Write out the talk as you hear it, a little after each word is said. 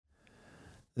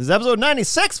This is episode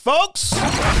 96, folks.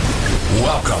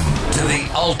 Welcome to the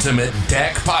Ultimate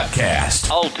Deck Podcast.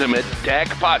 Ultimate Deck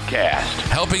Podcast.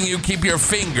 Helping you keep your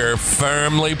finger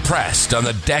firmly pressed on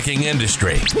the decking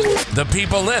industry, the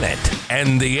people in it,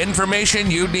 and the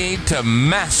information you need to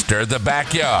master the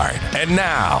backyard. And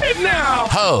now,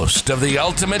 host of the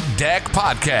Ultimate Deck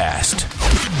Podcast,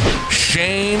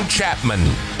 Shane Chapman.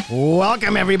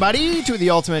 Welcome, everybody, to the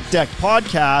Ultimate Deck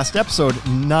Podcast, episode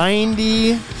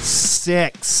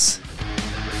 96.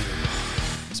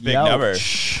 Big number.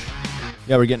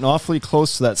 Yeah, we're getting awfully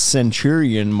close to that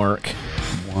centurion mark.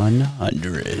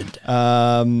 100.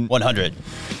 100.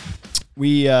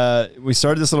 We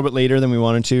started this a little bit later than we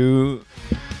wanted to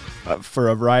for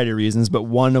a variety of reasons, but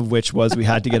one of which was we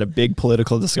had to get a big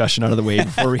political discussion out of the way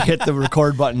before we hit the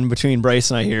record button between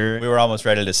Bryce and I here. We were almost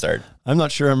ready to start. I'm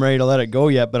not sure I'm ready to let it go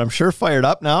yet, but I'm sure fired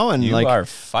up now. And You are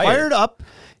fired up,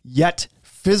 yet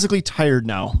physically tired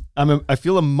now. I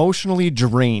feel emotionally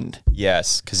drained.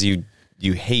 Yes, because you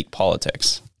hate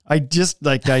politics. I just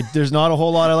there's not a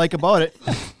whole lot I like about it.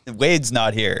 Wade's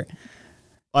not here.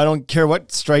 I don't care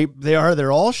what stripe they are.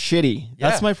 They're all shitty. Yeah.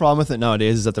 That's my problem with it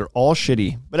nowadays, is that they're all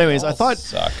shitty. But anyways, I thought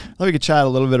we could chat a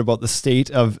little bit about the state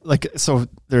of, so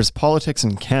there's politics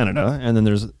in Canada and then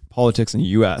there's politics in the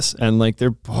US, and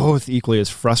they're both equally as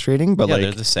frustrating, but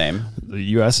they're the same. The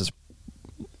US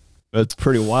it's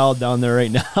pretty wild down there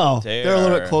right now. They're a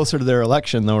little bit closer to their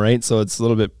election though, right? So it's a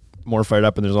little bit more fired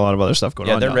up and there's a lot of other stuff going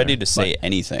on. Yeah, they're ready to say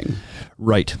anything.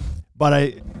 Right.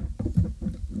 But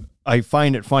I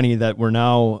find it funny that we're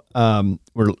now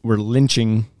we're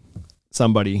lynching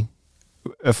somebody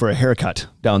for a haircut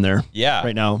down there. Yeah.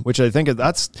 Right now, which I think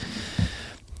that's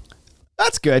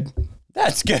good.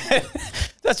 That's good.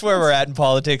 That's where we're at in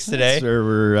politics today. That's where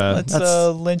we're Let's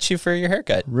lynch you for your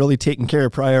haircut. really taking care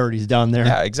of priorities down there.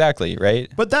 Yeah, exactly, right?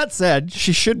 But that said,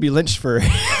 she should be lynched for her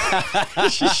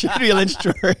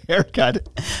haircut.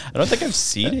 I don't think I've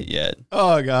seen it yet.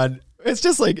 Oh God. It's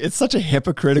just it's such a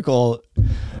hypocritical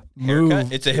move.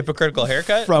 Haircut? It's a hypocritical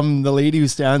haircut? From the lady who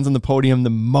stands on the podium the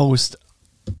most,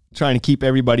 trying to keep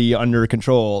everybody under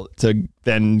control, to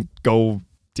then go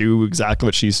do exactly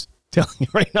what she's telling you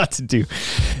right not to do.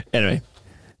 Anyway,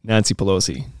 Nancy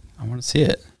Pelosi. I want to see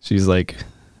it. She's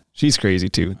crazy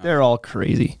too. They're all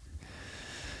crazy.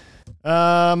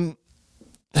 What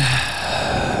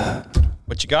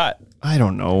you got? I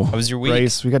don't know. How was your week?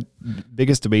 Bryce, we got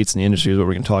biggest debates in the industry is what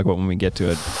we're going to talk about when we get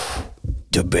to it.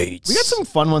 Debates. We got some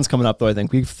fun ones coming up, though, I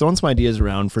think. We've thrown some ideas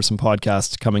around for some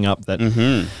podcasts coming up that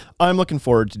I'm looking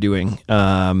forward to doing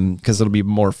because it'll be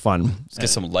more fun. Let's get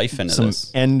some life into some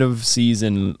this.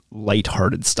 end-of-season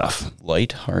lighthearted stuff.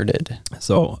 Lighthearted.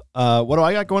 So what do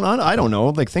I got going on? I don't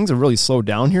know. Things have really slowed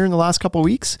down here in the last couple of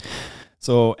weeks.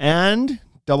 So, and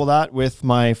double that with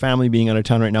my family being out of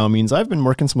town right now means I've been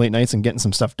working some late nights and getting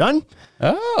some stuff done.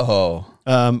 Oh.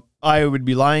 I would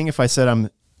be lying if I said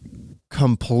I'm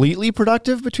completely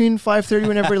productive between 5:30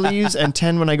 when everybody leaves and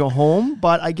 10 when I go home,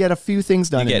 but I get a few things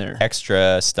done in there.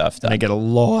 Extra stuff done. And I get a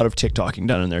lot of TikToking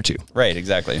done in there too. Right,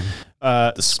 exactly.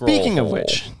 Speaking of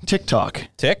which, TikTok.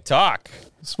 TikTok.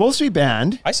 It's supposed to be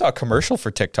banned. I saw a commercial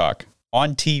for TikTok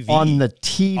on TV. On the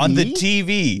TV? On the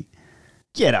TV.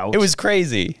 Get out. It was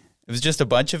crazy. It was just a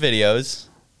bunch of videos,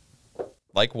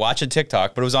 like watching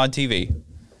TikTok, but it was on TV.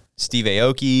 Steve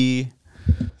Aoki.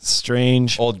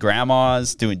 Strange. Old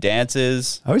grandmas doing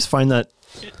dances. I always find that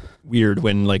weird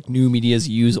when new medias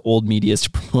use old medias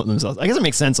to promote themselves. I guess it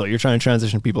makes sense though. You're trying to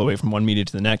transition people away from one media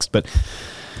to the next. But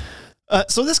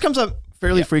so this comes up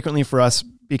fairly frequently for us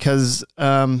because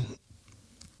this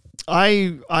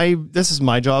is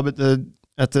my job at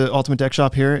the Ultimate Deck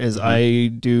Shop here is I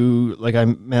do I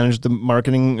manage the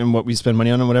marketing and what we spend money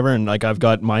on and whatever. And I've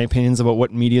got my opinions about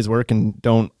what medias work and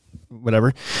don't,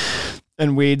 whatever.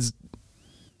 And Wade's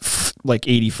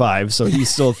 85, so he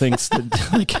still thinks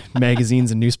that magazines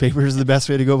and newspapers are the best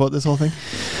way to go about this whole thing.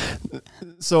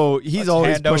 So he's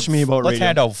always pushing me about radio. Let's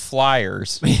hand out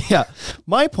flyers. Yeah.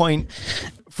 My point,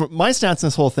 my stance on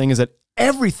this whole thing is that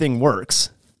everything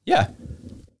works. Yeah.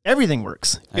 Everything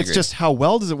works. I It's agree. just how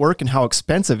well does it work and how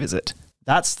expensive is it?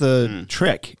 That's the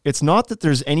trick. It's not that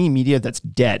there's any media that's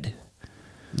dead.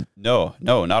 No,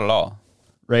 not at all.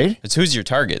 Right? It's who's your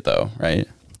target though, right?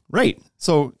 Right.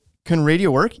 So can radio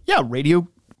work? Yeah, radio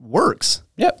works.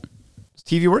 Yep. Does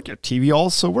TV work? Yeah, TV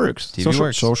also works. TV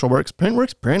works. Social works. Print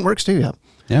works. Print works too, yeah.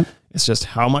 Yep. It's just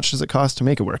how much does it cost to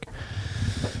make it work?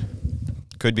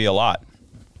 Could be a lot.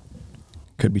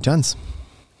 Could be tons.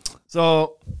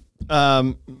 So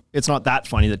it's not that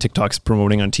funny that TikTok's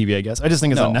promoting on TV, I guess. I just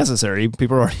think it's unnecessary.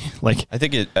 People are already I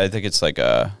think it's like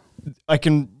a I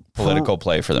can political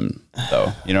play for them,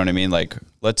 though. You know what I mean? Like,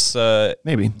 let's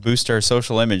Maybe. boost our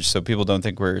social image so people don't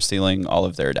think we're stealing all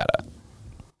of their data.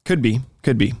 Could be.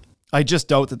 I just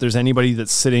doubt that there's anybody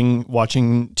that's sitting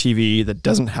watching TV that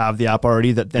doesn't have the app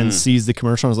already that then sees the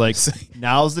commercial and is like,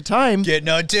 now's the time. Getting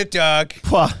on TikTok.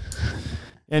 Pwah.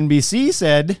 NBC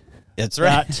said That's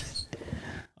right. that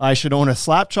I should own a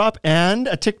slap chop and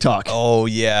a TikTok. Oh,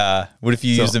 yeah. What if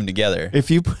you use them together? If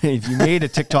you made a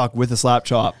TikTok with a slap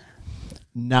chop,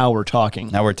 now we're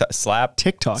talking. Now we're slap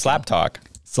TikTok. Slap talk.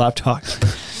 Slap talk.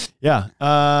 Yeah.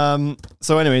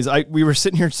 So anyways, we were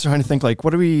sitting here trying to think like, what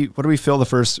do we fill the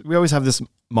first? We always have this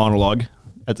monologue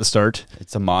at the start.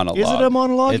 It's a monologue. Is it a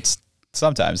monologue? It's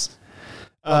sometimes.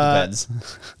 Well, depends.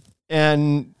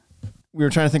 And we were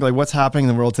trying to think like, what's happening in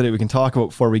the world today we can talk about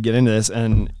before we get into this.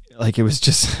 And like, it was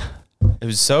just... It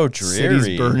was so dreary.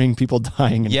 Cities burning, people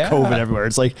dying, and COVID everywhere.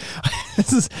 It's like,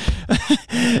 this is...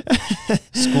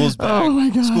 School's back. Oh my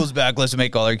God. School's back. Let's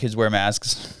make all our kids wear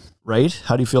masks. Right?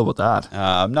 How do you feel about that?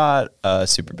 I'm not a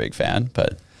super big fan,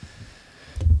 but...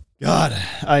 God,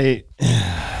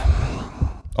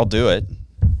 I'll do it.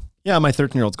 Yeah, my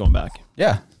 13-year-old's going back.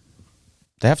 Yeah.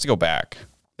 They have to go back.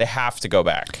 They have to go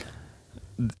back.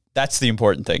 That's the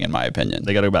important thing, in my opinion.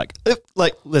 They got to go back.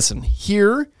 Like, listen,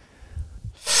 here...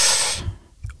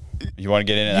 You want to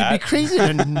get into that? You'd be crazy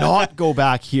to not go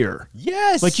back here.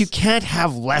 Yes. Like, you can't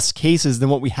have less cases than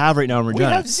what we have right now in Regina.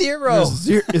 We have zero.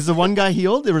 Is the one guy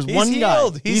healed? There was one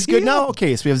healed. guy. He's good now?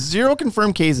 Okay, so we have 0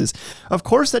 confirmed cases. Of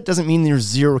course, that doesn't mean there's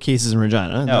 0 cases in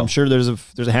Regina. No. I'm sure there's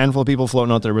a handful of people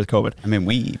floating out there with COVID. I mean,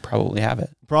 we probably have it.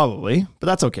 Probably, but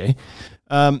that's okay.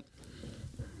 But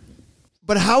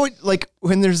how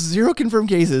when there's 0 confirmed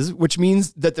cases, which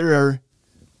means that there are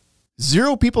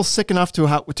 0 people sick enough to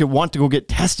want to go get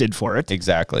tested for it.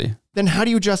 Exactly. Then how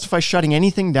do you justify shutting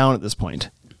anything down at this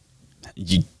point?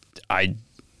 They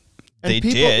People,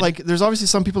 did. Like, there's obviously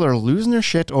some people that are losing their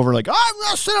shit over like, I'm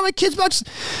not sending my kids back.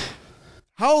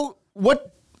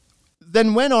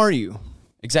 Then when are you?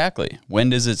 Exactly.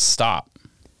 When does it stop?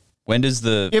 When does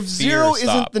the If fear 0 stop?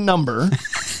 isn't the number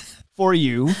for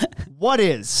you, what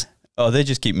is? Oh, they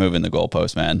just keep moving the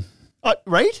goalpost, man.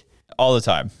 Right? All the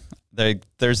time.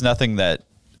 There's nothing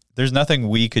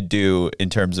we could do in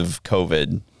terms of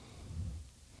COVID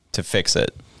to fix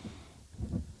it.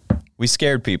 We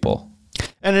scared people.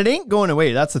 And it ain't going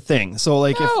away. That's the thing. So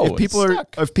like, No, if people it's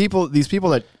are, stuck. these people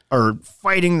that are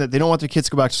fighting that they don't want their kids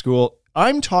to go back to school,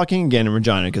 I'm talking again in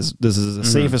Regina because this is the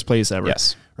safest place ever.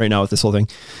 Yes. Right now with this whole thing.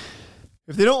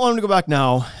 If they don't want them to go back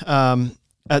now,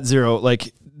 at 0,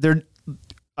 like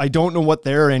I don't know what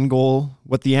their end goal,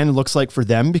 what the end looks like for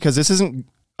them, because this isn't,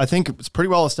 I think it's pretty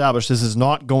well established. This is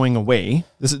not going away.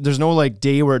 There's no like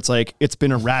day where it's like, it's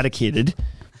been eradicated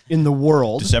in the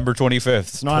world. December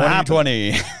 25th, not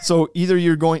 2020. So either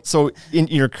in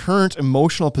your current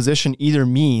emotional position either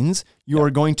means you are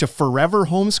going to forever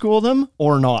homeschool them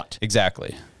or not.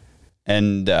 Exactly.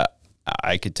 And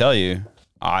I could tell you,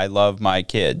 I love my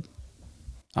kid.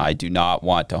 I do not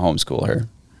want to homeschool her.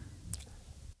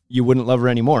 You wouldn't love her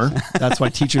anymore. That's why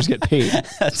teachers get paid.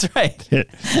 That's right.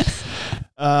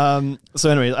 So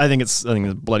anyway, I think it's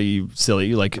bloody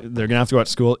silly. Like, they're gonna have to go out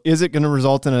to school. Is it going to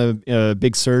result in a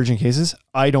big surge in cases?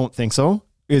 I don't think so.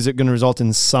 Is it going to result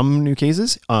in some new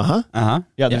cases? Yeah,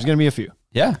 there's going to be a few.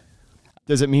 Yeah.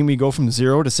 Does it mean we go from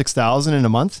 0 to 6,000 in a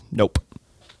month? Nope.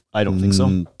 I don't think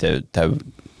so.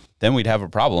 Then we'd have a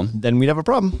problem. Then we'd have a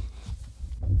problem.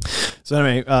 So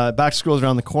anyway, back to school is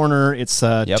around the corner. It's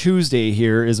Tuesday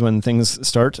here is when things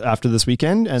start after this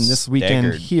weekend. And this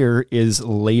weekend here is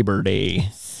Labor Day,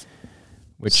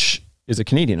 which is a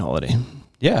Canadian holiday.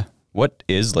 Yeah. What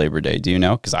is Labor Day? Do you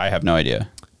know? Because I have no idea.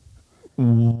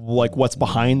 Like, what's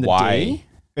behind the day?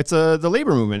 It's the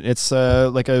labor movement. It's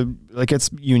it's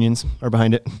unions are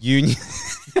behind it. Union.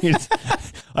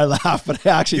 I laugh, but I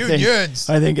actually think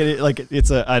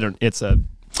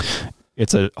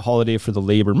it's a holiday for the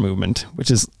labor movement,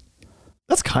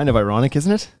 that's kind of ironic,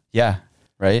 isn't it? Yeah.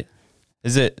 Right.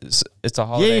 Is it? It's a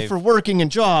holiday. Yay for working and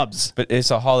jobs. But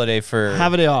it's a holiday for...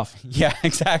 Have a day off. Yeah,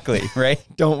 exactly. Right?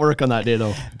 Don't work on that day,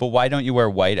 though. But why don't you wear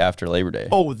white after Labor Day?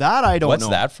 Oh, that I don't know. What's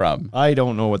that from? I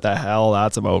don't know what the hell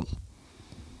that's about.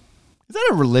 Is that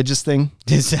a religious thing?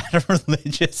 Is that a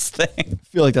religious thing? I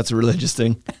feel like that's a religious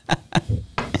thing.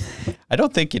 I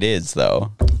don't think it is,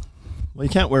 though. Well, you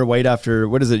can't wear white after...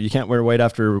 What is it? You can't wear white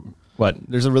after... What?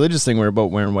 There's a religious thing about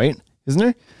wearing white, isn't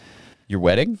there? Your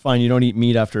wedding? Fine, you don't eat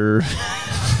meat after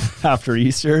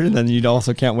Easter, and then you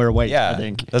also can't wear white, Yeah, I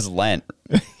think. that's Lent.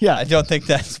 Yeah. I don't think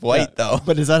that's white, though.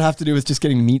 But does that have to do with just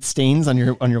getting meat stains on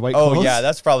your white clothes? Oh, yeah,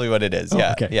 that's probably what it is.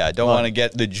 Yeah, okay. Yeah, I don't want to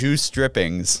get the juice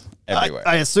drippings everywhere.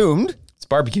 I assumed. It's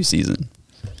barbecue season.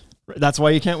 That's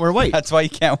why you can't wear white. That's why you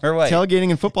can't wear white. Tailgating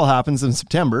in football happens in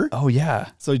September. Oh yeah.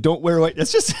 So don't wear white.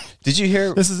 It's just. Did you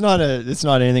hear? It's not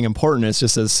anything important. It's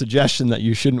just a suggestion that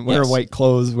you shouldn't wear white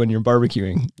clothes when you're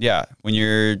barbecuing. Yeah, when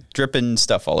you're dripping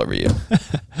stuff all over you.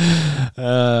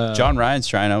 John Ryan's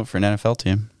trying out for an NFL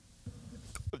team.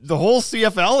 The whole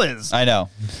CFL is. I know.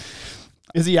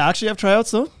 Is he actually have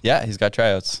tryouts though? Yeah, he's got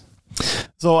tryouts.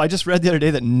 So I just read the other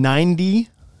day that 90.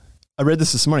 I read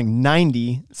this morning.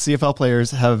 90 CFL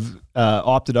players have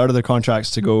opted out of their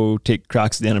contracts to go take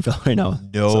cracks at the NFL right now.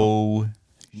 No.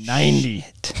 90.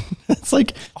 It's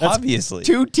like that's obviously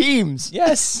 2 teams.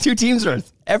 Yes, 2 teams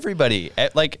worth. Everybody.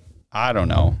 Like, I don't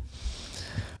know.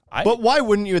 But why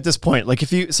wouldn't you at this point? Like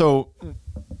if you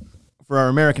for our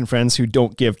American friends who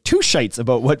don't give 2 shites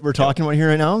about what we're talking about here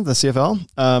right now, the CFL,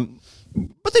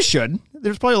 but they should.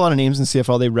 There's probably a lot of names in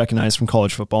CFL they recognize from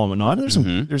college football and whatnot.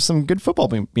 There's some good football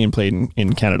being played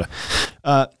in Canada.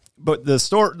 But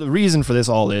the reason for this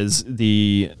all is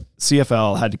the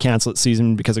CFL had to cancel its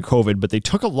season because of COVID, but they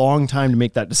took a long time to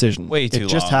make that decision. Way too long. It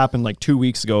just happened like 2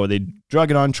 weeks ago. They drug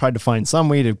it on, tried to find some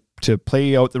way to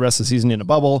play out the rest of the season in a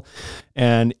bubble.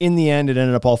 And in the end, it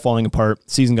ended up all falling apart.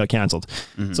 Season got canceled.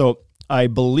 So I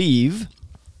believe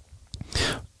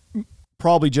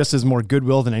probably just as more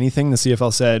goodwill than anything, the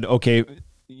CFL said, okay,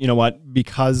 you know what,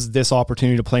 because this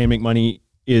opportunity to play and make money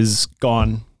is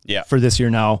gone for this year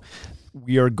now,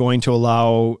 we are going to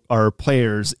allow our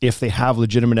players, if they have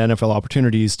legitimate NFL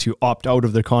opportunities, to opt out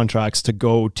of their contracts to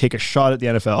go take a shot at the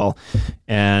NFL.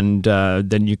 And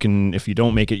then you can, if you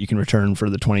don't make it, you can return for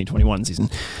the 2021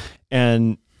 season.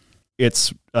 And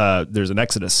it's, there's an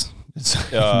exodus.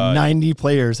 90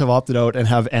 players have opted out and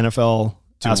have NFL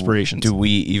aspirations. Do we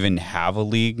even have a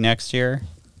league next year?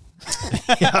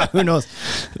 Yeah, who knows?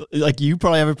 Like, you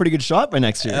probably have a pretty good shot by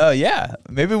next year. Oh, yeah.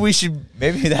 Maybe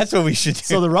that's what we should do.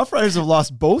 So the Rough Riders have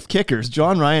lost both kickers.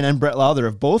 John Ryan and Brett Lowther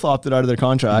have both opted out of their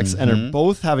contracts and are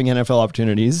both having NFL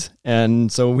opportunities.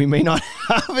 And so we may not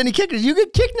have any kickers. You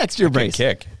could kick next year, Bryce.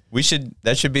 Kick.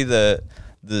 That should be the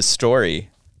story.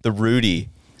 The Rudy.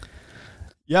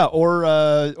 Yeah,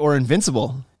 or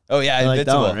Invincible. Oh, yeah, I Invincible. like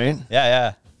that one, right?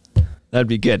 Yeah. That'd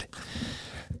be good.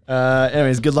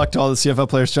 Anyways, good luck to all the CFL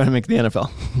players trying to make the NFL.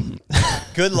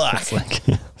 Good luck.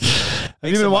 Have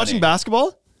you been watching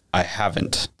basketball? I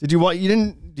haven't. Did you watch? You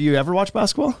didn't? Do you ever watch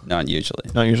basketball? Not usually.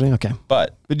 Not usually. Okay.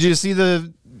 But did you see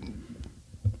the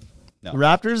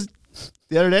Raptors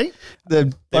the other day?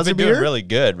 The they've been doing really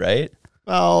good, right?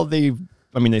 Well, they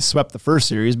swept the first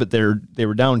series, but they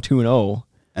were down 2-0,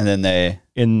 and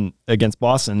then against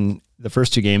Boston. The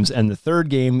first 2 games, and the third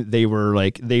game they were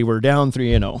down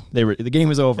 3-0. The game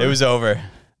was over. It was over.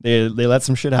 They let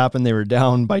some shit happen. They were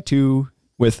down by 2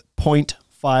 with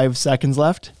 0.5 seconds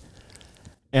left,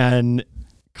 and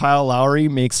Kyle Lowry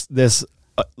makes this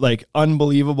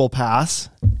unbelievable pass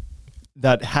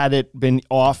that, had it been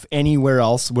off anywhere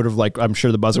else, would have I'm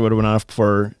sure the buzzer would have went off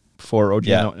before OG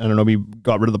Anunoby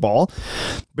got rid of the ball.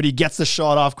 But he gets the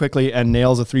shot off quickly and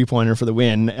nails a 3-pointer for the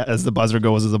win as the buzzer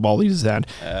goes, as the ball leaves his hand.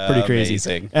 Pretty crazy.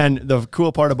 Amazing. And the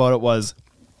cool part about it was,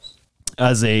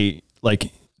 that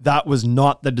was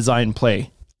not the design play.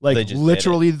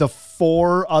 Literally the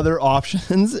 4 other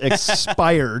options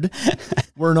expired,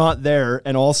 were not there,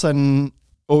 and all of a sudden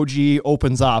OG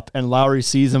opens up and Lowry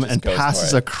sees him and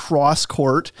passes a cross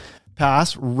court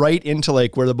pass right into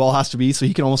where the ball has to be, so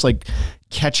he can almost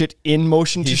catch it in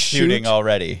motion. He's to shooting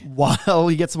already while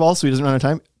he gets the ball, so he doesn't run out of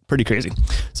time. Pretty crazy.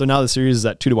 So now the series is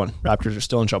at 2-1. Raptors are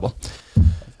still in trouble.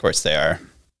 Of course they are.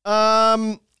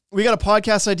 We got a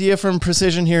podcast idea from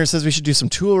Precision here. It says we should do some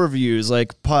tool reviews,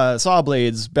 like saw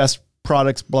blades, best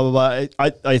products, blah blah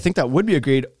blah. I think that would be a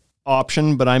great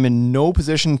option, but I'm in no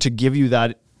position to give you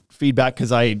that feedback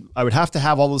because I would have to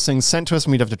have all those things sent to us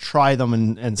and we'd have to try them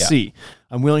and see.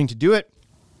 I'm willing to do it.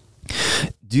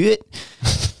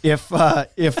 If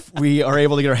we are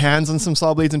able to get our hands on some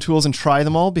saw blades and tools and try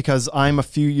them all, because I'm a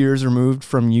few years removed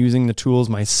from using the tools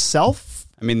myself.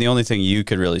 I mean, the only thing you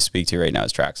could really speak to right now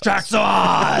is track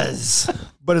saws.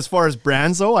 But as far as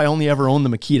brands, though, I only ever own the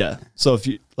Makita. So if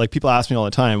you people ask me all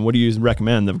the time, what do you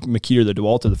recommend, the Makita, the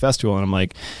DeWalt, or the Festool? And I'm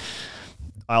like,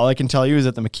 all I can tell you is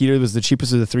that the Makita was the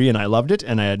cheapest of the 3, and I loved it,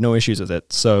 and I had no issues with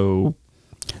it. So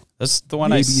that's the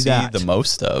one I see the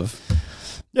most of.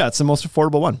 Yeah, it's the most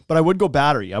affordable one. But I would go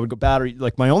battery.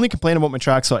 My only complaint about my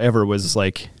track saw ever was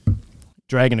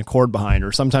dragging a cord behind,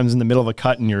 or sometimes in the middle of a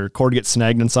cut and your cord gets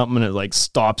snagged in something and it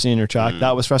stops in your track.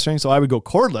 That was frustrating. So I would go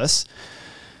cordless.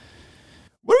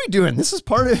 What are we doing? This is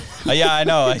part of... Yeah, I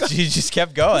know. You just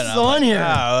kept going. It's on here.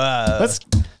 Let's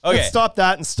stop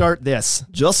that and start this.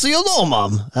 Just so you know,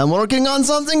 Mom, I'm working on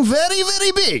something very,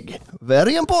 very big.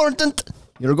 Very important.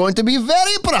 You're going to be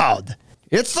very proud.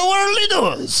 It's the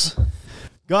worldly news.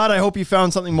 God, I hope you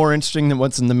found something more interesting than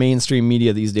what's in the mainstream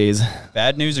media these days.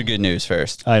 Bad news or good news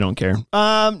first? I don't care.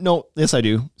 No, yes, I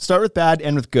do. Start with bad,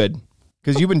 end with good.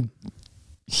 Because you've been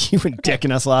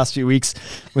dicking us last few weeks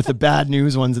with the bad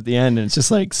news ones at the end, and it's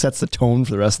just like sets the tone for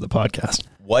the rest of the podcast.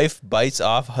 Wife bites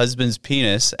off husband's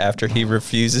penis after he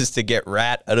refuses to get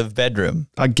rat out of bedroom.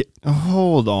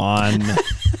 Hold on.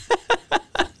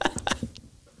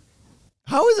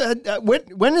 How is that?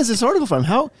 When is this article from?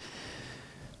 How?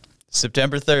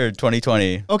 September 3rd,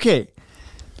 2020. Okay.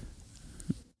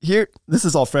 Here, this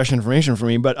is all fresh information for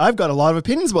me, but I've got a lot of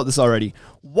opinions about this already.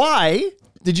 Why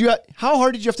did you? How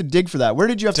hard did you have to dig for that? Where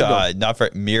did you have to go? Not for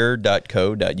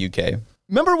mirror.co.uk.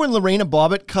 Remember when Lorena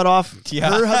Bobbitt cut off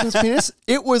her husband's penis?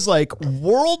 It was like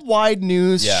worldwide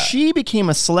news. Yeah. She became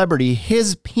a celebrity.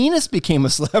 His penis became a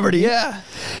celebrity. Yeah.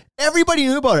 Everybody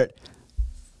knew about it.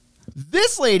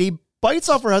 This lady bites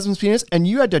off her husband's penis, and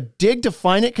you had to dig to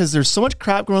find it because there's so much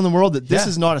crap going on in the world that this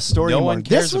is not a story anymore. One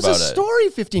cares this was about a story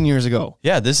 15 years ago.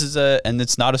 Yeah, this is and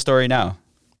it's not a story now.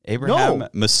 Abraham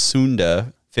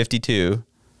Masunda, 52,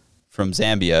 from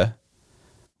Zambia,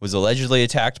 was allegedly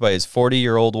attacked by his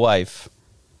 40-year-old wife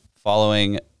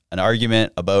following an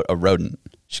argument about a rodent.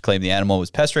 She claimed the animal was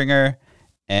pestering her,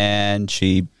 and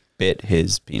she bit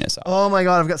his penis off. Oh my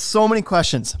God, I've got so many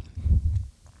questions.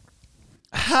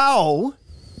 How?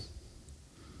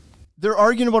 They're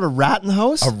arguing about a rat in the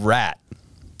house? A rat.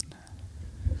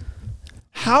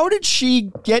 How did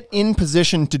she get in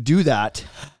position to do that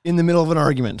in the middle of an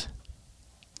argument?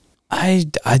 I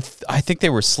think they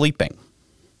were sleeping.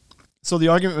 So the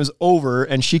argument was over,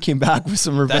 and she came back with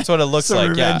some revenge. That's what it looks like,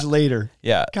 revenge yeah. later.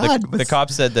 Yeah. God, the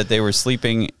cops said that they were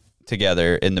sleeping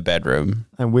together in the bedroom.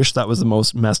 I wish that was the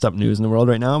most messed up news in the world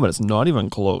right now, but it's not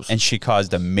even close. And she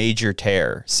caused a major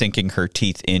tear, sinking her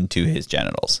teeth into his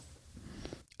genitals.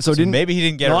 So maybe she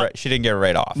didn't get it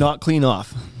right off. Not clean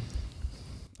off.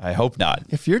 I hope not.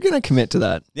 If you're going to commit to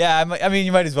that. Yeah, I mean,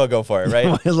 you might as well go for it,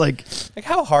 right? like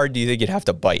how hard do you think you'd have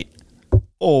to bite?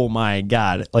 Oh my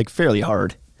God. Like fairly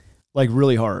hard. Like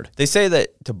really hard. They say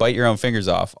that to bite your own fingers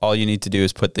off, all you need to do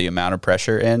is put the amount of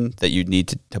pressure in that you'd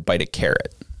need to bite a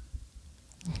carrot.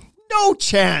 No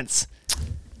chance.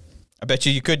 I bet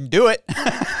you couldn't do it.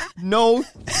 No.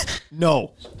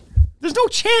 There's no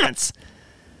chance.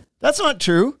 That's not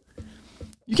true.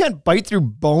 You can't bite through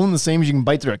bone the same as you can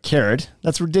bite through a carrot.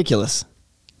 That's ridiculous.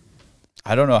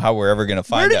 I don't know how we're ever going to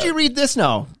find out. Where did you read this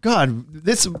now? God,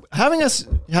 having us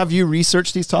have you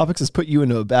research these topics has put you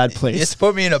into a bad place. It's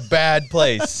put me in a bad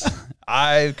place.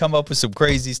 I've come up with some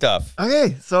crazy stuff.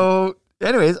 Okay, so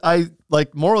anyways,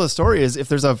 moral of the story is if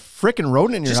there's a freaking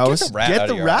rodent in your house, get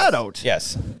the rat out.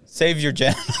 Yes. Save your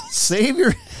genitals. Save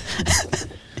your...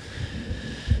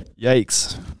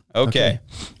 Yikes. Okay.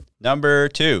 Number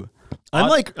 2.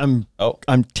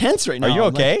 I'm tense right now. Are you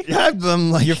okay?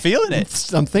 I'm like, you're feeling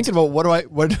it. I'm thinking about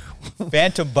what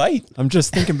Phantom bite. I'm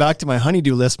just thinking back to my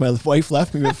honeydew list. My wife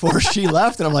left me before she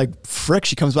left, and I'm like, frick,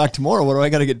 she comes back tomorrow. What do I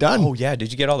got to get done? Oh yeah,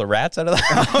 did you get all the rats out of the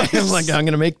house? I'm like, I'm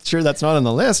going to make sure that's not on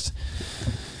the list.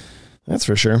 That's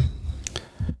for sure.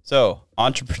 So,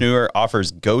 entrepreneur offers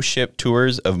ghost ship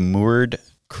tours of moored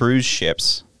cruise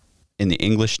ships in the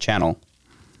English Channel.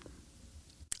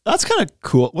 That's kind of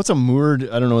cool. What's a moored?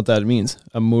 I don't know what that means.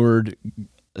 A moored.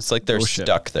 It's like they're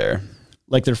stuck there.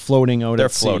 Like they're floating out. They're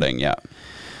floating, yeah.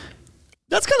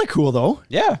 That's kind of cool, though.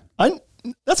 Yeah.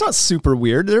 That's not super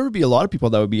weird. There would be a lot of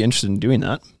people that would be interested in doing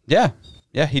that. Yeah.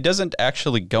 Yeah, he doesn't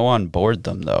actually go on board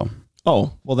them, though.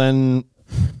 Oh, well then,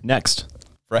 next.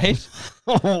 Right?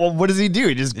 What does he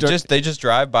do? They just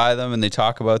drive by them and they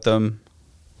talk about them.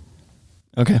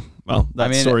 Okay. Well,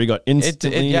 that story got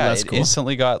instantly less cool. It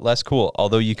instantly got less cool,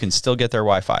 although you can still get their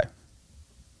Wi-Fi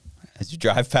as you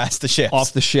drive past the ships.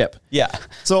 Off the ship. Yeah.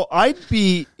 So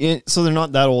so they're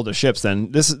not that old of ships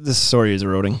then. This story is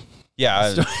eroding.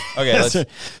 Yeah. Okay.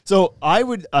 So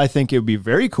I think it would be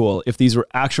very cool if these were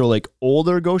actual like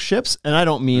older ghost ships. And I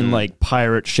don't mean like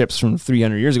pirate ships from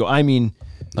 300 years ago. I mean,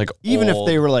 like even if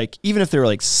they were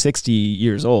like 60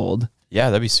 years old. Yeah,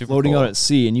 that'd be super floating cool. out at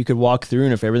sea, and you could walk through,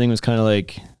 and if everything was kind of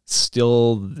like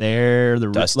still there,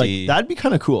 dusty, that'd be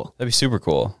kind of cool. That'd be super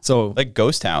cool. So like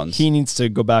ghost towns. He needs to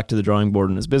go back to the drawing board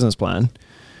in his business plan.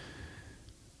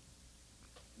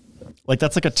 Like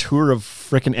that's like a tour of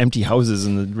freaking empty houses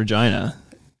in the Regina.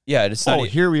 Yeah, it's not.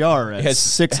 Here we are at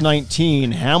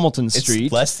 619 Hamilton Street.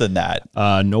 It's less than that.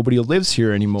 Nobody lives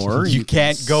here anymore. You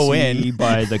can't go in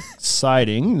by the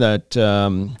siding that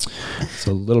it's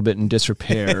a little bit in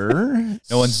disrepair.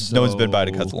 No one's been by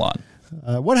to cut the lawn.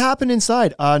 What happened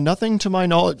inside? Nothing to my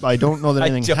knowledge. I don't know that I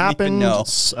anything don't even happened.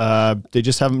 know. They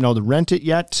just haven't been able to rent it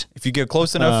yet. If you get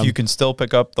close enough, you can still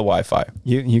pick up the Wi-Fi.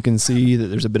 You can see that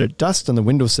there's a bit of dust on the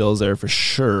windowsills there for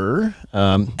sure.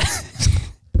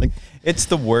 It's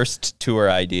the worst tour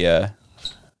idea.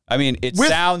 I mean, it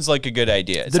sounds like a good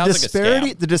idea. It sounds like a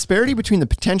scam. The disparity between the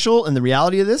potential and the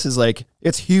reality of this is like,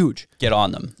 it's huge. Get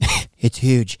on them. It's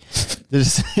huge.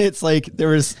 It's like there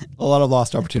was a lot of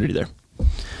lost opportunity there.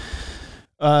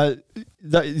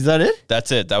 Is that it?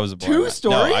 That's it. That was a boring Two one.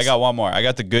 stories? No, I got one more. I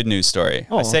got the good news story.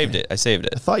 Oh, I saved okay. it.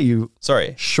 I thought you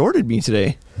Sorry. shorted me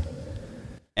today.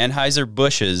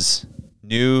 Anheuser-Busch's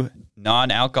new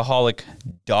non-alcoholic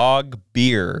dog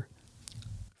beer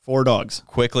 4 dogs.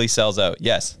 quickly sells out.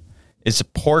 Yes. It's a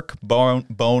pork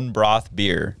bone broth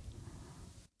beer.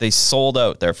 They sold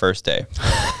out their first day.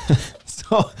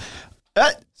 So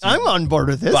I'm on board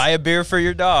with this. Buy a beer for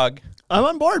your dog. I'm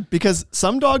on board because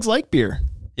some dogs like beer.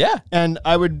 Yeah. And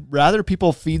I would rather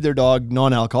people feed their dog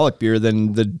non-alcoholic beer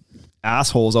than the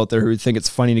assholes out there who think it's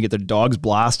funny to get their dogs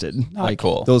blasted. Not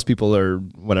cool. Those people are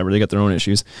whatever. They got their own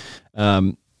issues.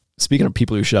 Speaking of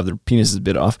people who should have their penises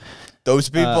bit off. Those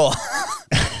people.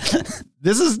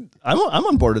 I'm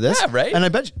on board with this. Yeah, right? And I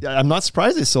bet I'm not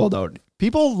surprised they sold out.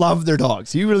 People love their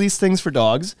dogs. You release things for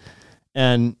dogs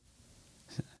and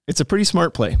it's a pretty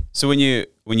smart play. So when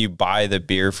you buy the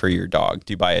beer for your dog,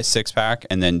 do you buy a 6-pack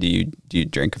and then do you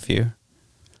drink a few?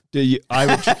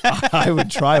 I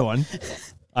would try one.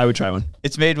 I would try one.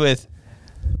 It's made with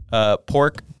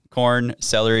pork, corn,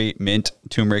 celery, mint,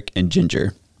 turmeric, and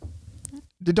ginger.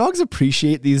 Do dogs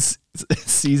appreciate these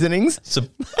seasonings? So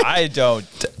I don't.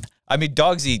 I mean,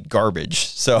 dogs eat garbage.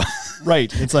 So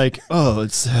Right. It's like,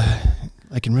 it's.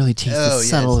 I can really taste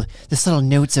the subtle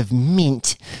notes of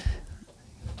mint.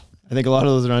 I think a lot of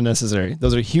those are unnecessary.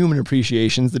 Those are human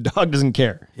appreciations. The dog doesn't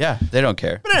care. yeah, they don't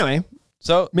care. But anyway,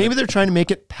 So maybe they're trying to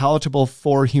make it palatable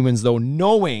for humans, though,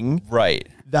 knowing right,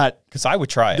 that because I would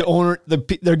try it. the owner,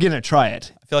 they're gonna try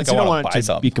it. I feel like So I you don't wanna want buy it to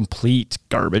some. be complete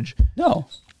garbage. No,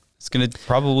 it's gonna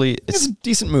probably. It's It's a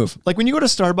decent move. Like when you go to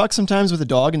Starbucks sometimes with a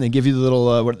dog and they give you the little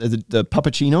the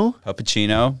puppuccino.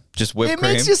 puppuccino, just whipped It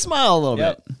cream. makes you smile a little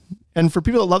Yep. bit. And for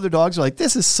people that love their dogs, are like,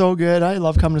 this is so good. I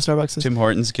love coming to Starbucks. Tim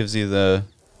Hortons gives you the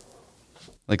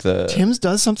Tim's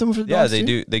does something for the Yeah, dogs they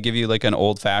too? do. They give you like an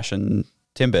old fashioned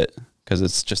Timbit because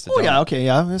it's just a Oh yeah, donut okay,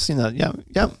 yeah, I've seen that. Yeah,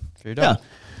 yeah, for your dog. yeah.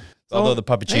 Although the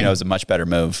puppuccino is a much better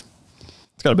move.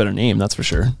 It's got a better name, that's for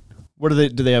sure. What do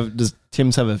they have? Does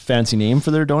Tim's have a fancy name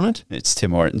for their donut? It's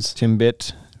Tim Hortons.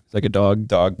 Timbit, like a dog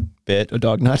bit. a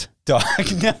dog nut. Dog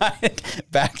nut.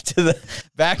 Back to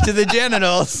the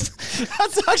genitals.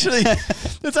 That's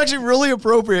actually really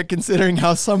appropriate considering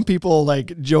how some people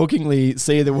like jokingly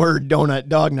say the word donut,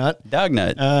 dog nut. Dog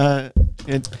nut.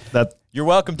 You're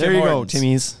welcome, There Tim you Hortons. go,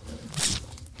 Timmy's.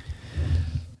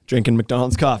 Drinking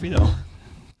McDonald's coffee though.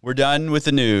 We're done with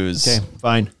the news. Okay,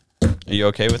 fine. Are you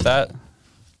okay with that?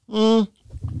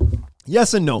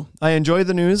 Yes and no. I enjoy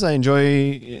the news. I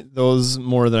enjoy those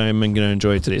more than I'm going to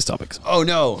enjoy today's topics. Oh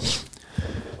no.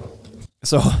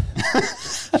 So,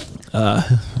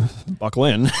 buckle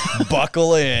in.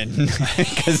 Buckle in.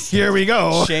 Because Here we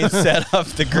go. Shane set up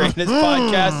the greatest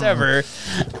podcast ever.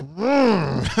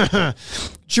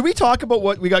 Should we talk about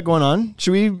what we got going on?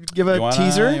 Should we give a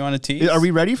teaser? You want to tease? Are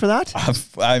we ready for that?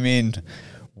 I mean,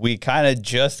 we kind of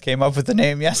just came up with the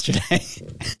name yesterday.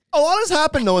 A lot has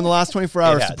happened though in the last 24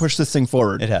 hours to has. push this thing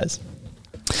forward. It has.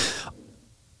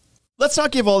 Let's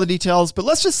not give all the details, but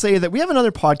let's just say that we have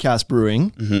another podcast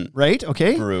brewing, right?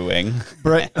 Okay. Brewing.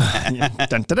 Dun,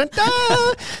 dun, dun,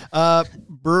 dun.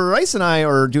 Bryce and I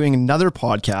are doing another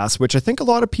podcast, which I think a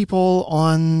lot of people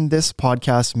on this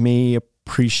podcast may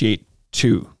appreciate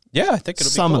too. Yeah, I think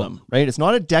it'll Some be cool. of them, right? It's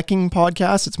not a decking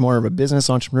podcast. It's more of a business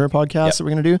entrepreneur podcast that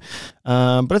we're going to do.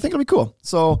 But I think it'll be cool.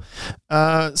 So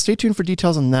stay tuned for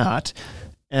details on that.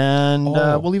 And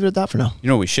we'll leave it at that for now. You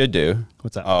know what we should do?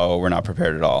 What's that? Oh, we're not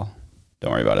prepared at all.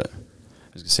 Don't worry about it. I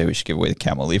was going to say we should give away the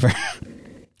camel lever.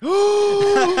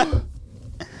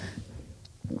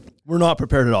 We're not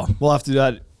prepared at all. We'll have to do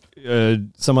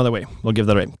that some other way. We'll give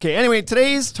that away. Okay, anyway,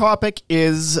 today's topic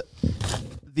is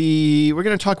we're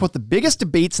going to talk about the biggest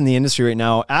debates in the industry right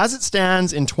now as it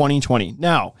stands in 2020.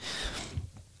 Now,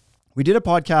 we did a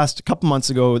podcast a couple months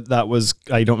ago that was,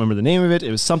 I don't remember the name of it. It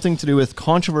was something to do with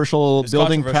controversial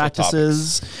building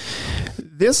practices.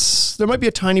 There might be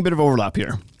a tiny bit of overlap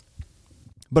here,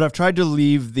 but I've tried to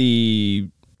leave the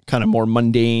kind of more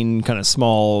mundane, kind of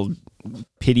small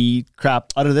pity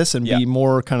crap out of this and be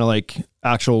more kind of like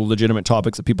actual legitimate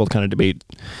topics that people kind of debate.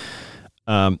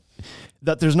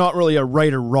 That there's not really a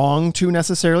right or wrong to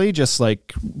necessarily, just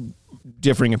like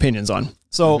differing opinions on.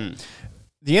 So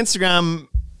the Instagram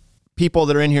people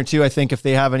that are in here too, I think if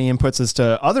they have any inputs as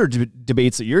to other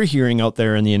debates that you're hearing out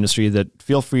there in the industry, that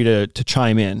feel free to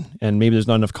chime in. And maybe there's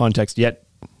not enough context yet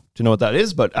to know what that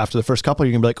is, but after the first couple,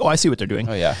 you can be like, oh, I see what they're doing.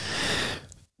 Oh yeah.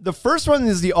 The first one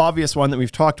is the obvious one that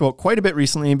we've talked about quite a bit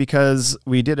recently because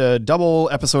we did a double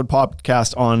episode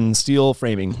podcast on steel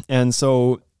framing. And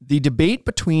so the debate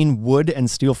between wood and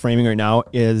steel framing right now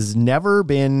has never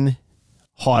been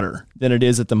hotter than it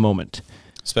is at the moment.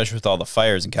 Especially with all the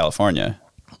fires in California.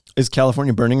 Is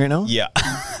California burning right now? Yeah.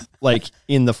 Like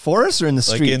in the forest or in the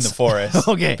streets? Like in the forest.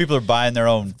 Okay. People are buying their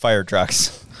own fire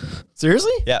trucks.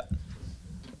 Seriously? Yeah.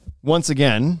 Once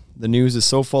again, the news is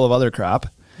so full of other crap.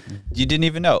 You didn't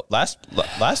even know. Last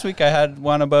week I had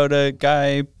one about a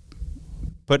guy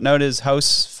putting out his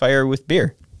house fire with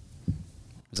beer.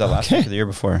 Was that last week or the year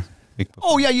before?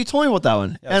 Oh yeah, you told me about that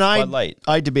one. Yeah, and Bud Light.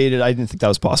 I debated. I didn't think that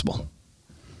was possible.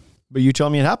 But you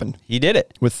told me it happened. He did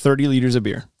it. With 30 liters of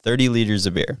beer. 30 liters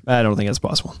of beer. I don't think that's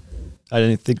possible.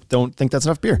 Don't think that's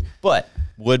enough beer. But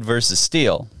wood versus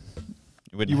steel.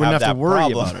 You wouldn't have to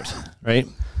worry about it, right?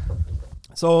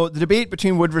 So the debate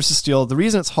between wood versus steel, the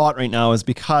reason it's hot right now is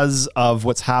because of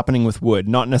what's happening with wood,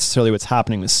 not necessarily what's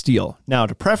happening with steel. Now,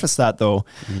 to preface that, though,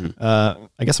 I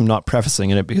guess I'm not prefacing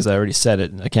it because I already said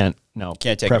it. I can't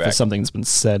preface something that's been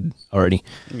said already.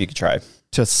 You could try.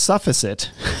 To suffice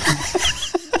it.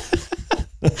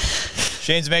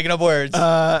 Shane's making up words.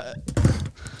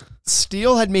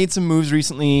 Steel had made some moves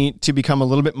recently to become a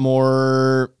little bit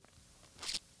more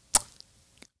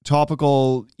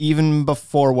topical, even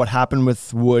before what happened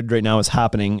with wood right now is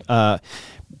happening. I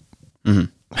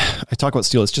talk about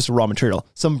steel, it's just a raw material.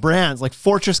 Some brands like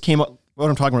Fortress came out. What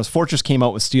I'm talking about is Fortress came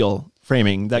out with steel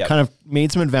framing that kind of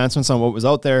made some advancements on what was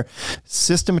out there,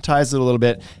 systematized it a little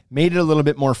bit, made it a little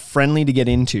bit more friendly to get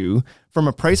into from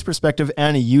a price perspective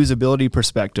and a usability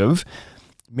perspective,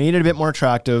 made it a bit more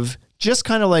attractive, just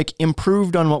kind of like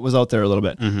improved on what was out there a little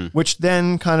bit, which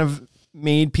then kind of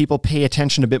made people pay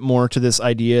attention a bit more to this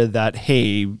idea that,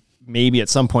 hey, maybe at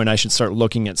some point I should start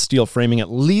looking at steel framing, at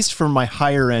least for my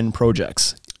higher end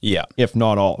projects. Yeah. If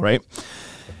not all, right?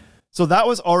 So that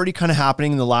was already kind of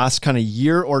happening in the last kind of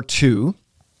year or two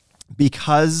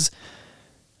because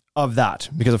of that.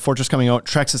 Because of Fortress coming out,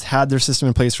 Trex has had their system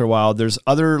in place for a while. There's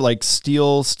other like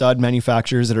steel stud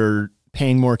manufacturers that are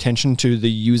paying more attention to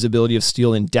the usability of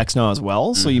steel in decks now as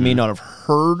well. So you may not have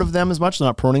heard of them as much,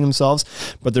 not promoting themselves,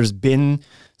 but there's been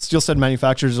steel stud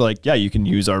manufacturers are like, yeah, you can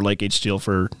use our light gauge steel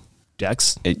for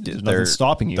decks. There's nothing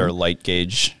stopping you. They're light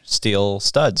gauge steel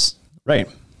studs. Right.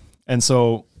 And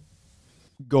so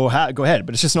go ahead, but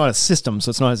it's just not a system, so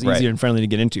it's not as easy and friendly to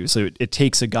get into. So it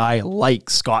takes a guy like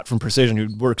Scott from Precision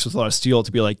who works with a lot of steel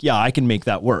to be like, yeah, I can make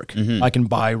that work. I can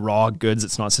buy raw goods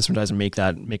that's not systematized and make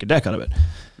a deck out of it.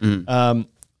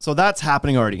 So that's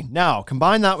happening already. Now,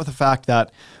 combine that with the fact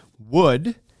that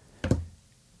wood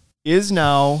is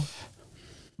now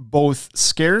both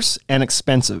scarce and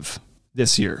expensive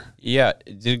this year. Yeah.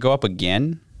 Did it go up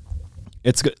again?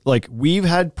 It's good. Like we've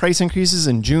had price increases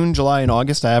in June, July, and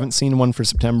August. I haven't seen one for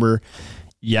September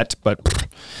yet, but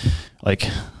like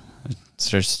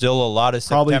there's still a lot of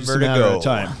September to go.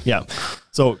 Time. Yeah.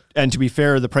 So, and to be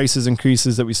fair, the prices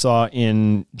increases that we saw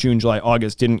in June, July,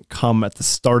 August didn't come at the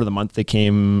start of the month. They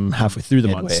came halfway through the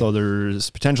month. So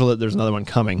there's potential that there's another one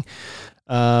coming.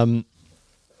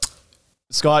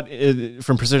 Scott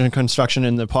from Precision Construction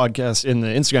in the podcast, in the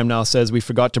Instagram now says we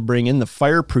forgot to bring in the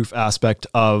fireproof aspect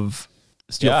of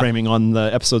steel framing on the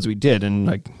episodes we did. And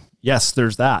like, yes,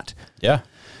 there's that. Yeah.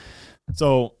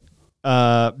 So,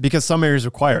 because some areas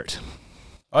require it.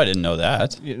 Oh, I didn't know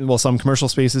that. Well, some commercial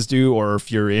spaces do, or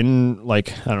if you're in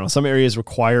like, I don't know, some areas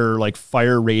require like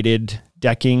fire rated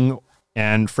decking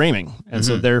and framing. And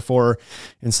so therefore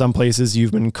in some places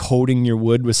you've been coating your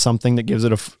wood with something that gives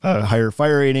it a higher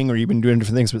fire rating, or you've been doing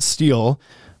different things with steel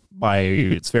by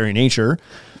its very nature.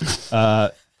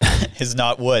 Is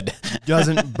not wood.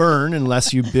 Doesn't burn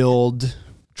unless you build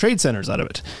trade centers out of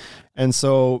it. And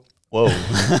so, whoa.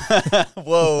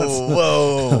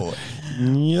 Whoa.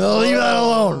 You'll leave that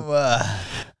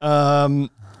alone.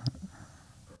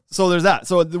 So there's that.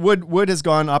 So the wood has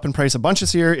gone up in price a bunch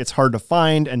this year. It's hard to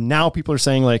find. And now people are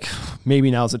saying like, maybe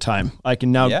now's the time. I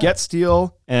can now get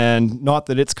steel, and not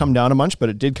that it's come down a bunch, but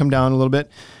it did come down a little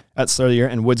bit at the start of the year,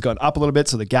 and wood's gone up a little bit.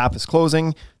 So the gap is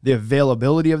closing. The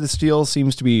availability of the steel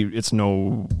seems to be, it's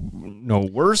no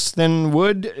worse than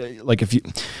wood. Like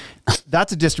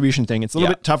that's a distribution thing. It's a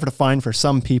little bit tougher to find for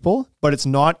some people, but it's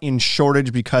not in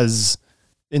shortage because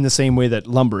in the same way that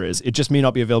lumber is, it just may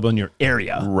not be available in your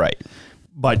area. Right.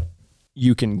 But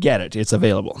you can get it. It's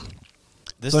available.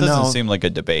 This doesn't seem like a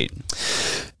debate.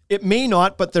 It may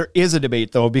not, but there is a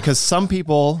debate though, because some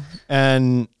people,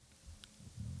 and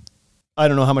I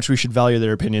don't know how much we should value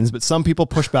their opinions, but some people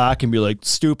push back and be like,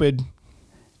 stupid,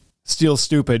 steel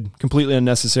stupid, completely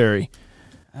unnecessary.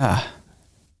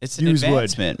 It's an Use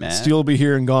advancement, wood. man. Steel will be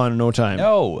here and gone in no time.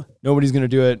 No. Nobody's going to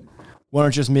do it. Why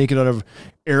don't you just make it out of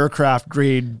aircraft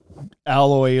grade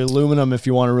alloy aluminum if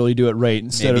you want to really do it right?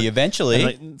 Maybe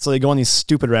eventually. So they go on these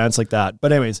stupid rants like that.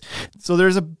 But anyways, so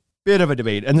there's a bit of a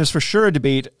debate, and there's for sure a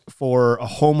debate for a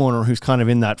homeowner who's kind of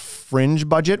in that fringe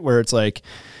budget where it's like,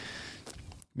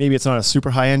 maybe it's not a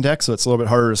super high end deck, so it's a little bit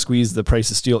harder to squeeze the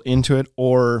price of steel into it,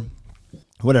 or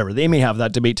whatever. They may have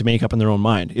that debate to make up in their own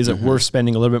mind. Is it worth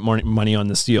spending a little bit more money on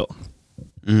the steel?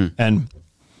 And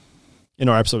in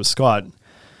our episode with Scott,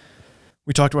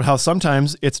 we talked about how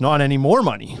sometimes it's not any more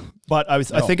money. But I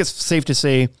think it's safe to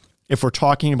say, if we're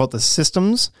talking about the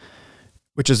systems,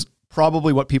 which is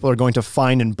probably what people are going to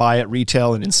find and buy at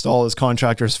retail and install as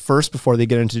contractors first before they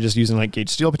get into just using like gauge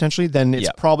steel potentially, then it's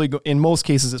probably, in most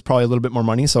cases, it's probably a little bit more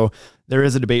money. So there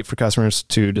is a debate for customers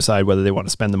to decide whether they want to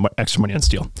spend the extra money on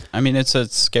steel. I mean, it's a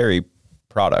scary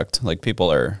product. Like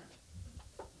there's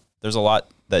a lot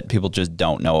that people just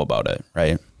don't know about it,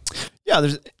 right? Yeah,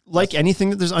 there's like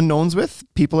anything that there's unknowns with,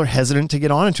 people are hesitant to get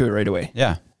onto it right away.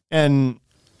 Yeah. And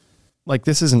like,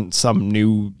 this isn't some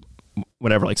new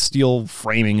whatever, like steel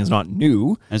framing is not new.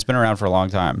 And it's been around for a long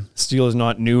time. Steel is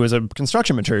not new as a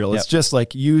construction material. It's just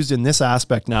like used in this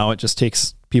aspect now. It just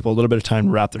takes people a little bit of time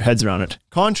to wrap their heads around it.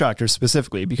 Contractors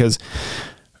specifically, because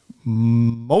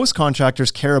most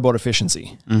contractors care about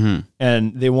efficiency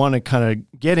and they want to kind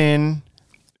of get in,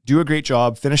 do a great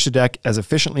job, finish the deck as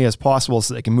efficiently as possible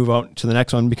so they can move out to the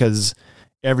next one, because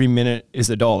every minute is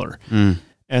 $1.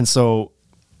 And so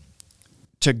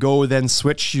to go then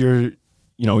switch your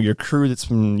crew that's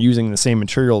been using the same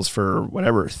materials for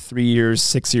whatever, 3 years,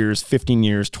 6 years, 15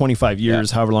 years, 25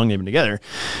 years, however long they've been together,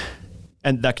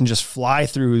 and that can just fly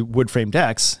through wood frame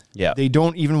decks. Yeah. They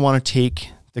don't even want to take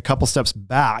the couple steps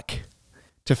back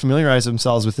to familiarize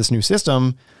themselves with this new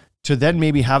system to then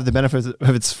maybe have the benefits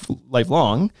of its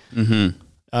lifelong,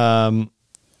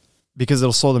 because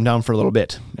it'll slow them down for a little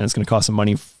bit and it's going to cost them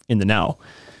money in the now.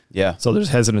 Yeah. So there's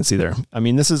hesitancy there. I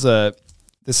mean, this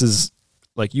is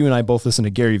like, you and I both listen to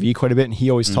Gary Vee quite a bit, and he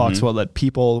always talks about that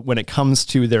people, when it comes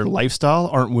to their lifestyle,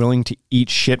 aren't willing to eat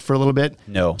shit for a little bit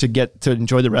to get to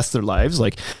enjoy the rest of their lives.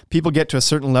 Like, people get to a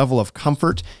certain level of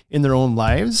comfort in their own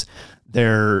lives.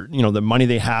 Their, the money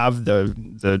they have,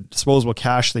 the disposable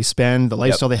cash they spend, the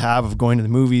lifestyle they have of going to the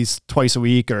movies twice a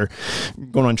week or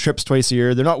going on trips twice a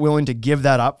year. They're not willing to give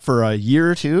that up for a year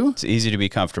or two. It's easy to be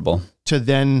comfortable. To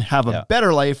then have a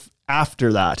better life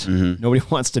after that. Nobody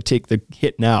wants to take the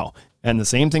hit now. And the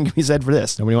same thing can be said for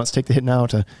this. Nobody wants to take the hit now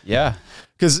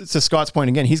because to Scott's point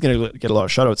again, he's going to get a lot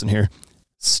of shutouts in here.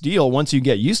 Steel, once you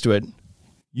get used to it,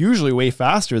 usually way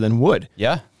faster than wood.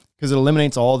 Yeah. Because it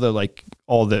eliminates all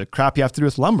the crap you have to do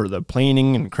with lumber, the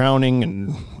planing and crowning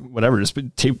and whatever. Just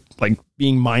like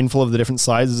being mindful of the different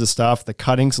sizes of stuff, the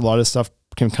cuttings. A lot of stuff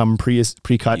can come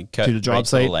pre-cut to the job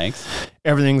site. The length.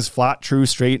 Everything's flat, true,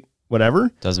 straight, whatever.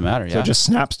 Doesn't matter. So it just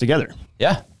snaps together.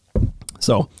 Yeah.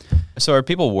 So are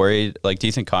people worried? Like, do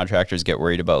you think contractors get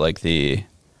worried about like the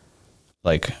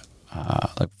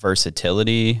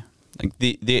versatility, like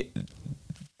the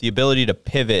ability to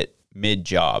pivot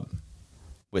mid-job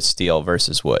with steel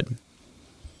versus wood?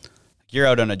 You're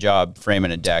out on a job framing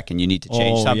a deck and you need to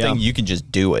change something. You can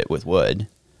just do it with wood.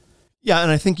 Yeah, and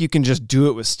I think you can just do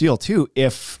it with steel too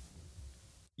if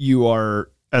you are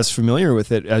as familiar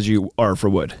with it as you are for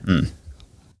wood.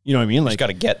 You know what I mean? Like, you got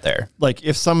to get there. Like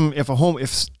if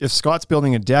Scott's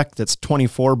building a deck that's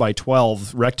 24 by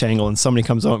 12 rectangle and somebody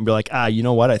comes out and be like, you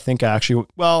know what?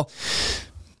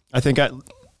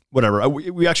 Whatever.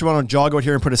 We actually want to jog out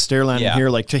here and put a stair landing here.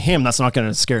 Like, to him, that's not going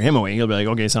to scare him away. He'll be like,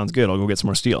 okay, sounds good. I'll go get some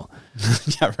more steel.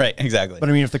 Yeah, right. Exactly. But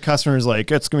I mean, if the customer is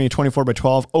like, it's going to be 24 by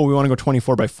 12. Oh, we want to go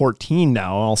 24 by 14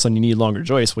 now. All of a sudden you need longer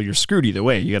joists. Well, you're screwed either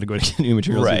way. You got to go to get new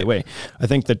materials either way. I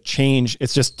think the change,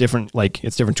 it's just different. Like,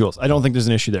 it's different tools. I don't think there's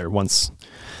an issue there.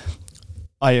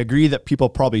 I agree that people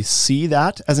probably see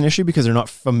that as an issue because they're not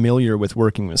familiar with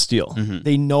working with steel.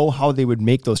 They know how they would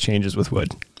make those changes with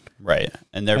wood. Right.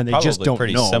 And they probably just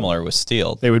pretty similar with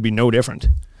steel. They would be no different.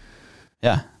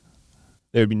 Yeah.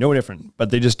 They would be no different, but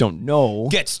they just don't know.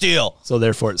 Get steel. So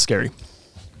therefore it's scary.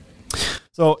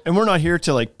 So, and we're not here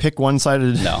to like pick one side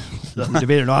of the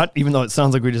debate or not, even though it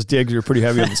sounds like we just did, you're pretty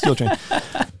heavy on the steel train.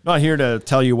 Not here to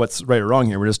tell you what's right or wrong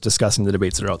here. We're just discussing the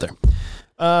debates that are out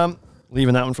there.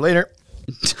 Leaving that one for later.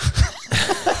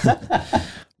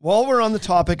 While we're on the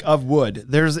topic of wood,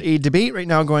 there's a debate right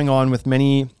now going on with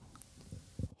many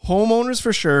homeowners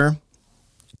for sure,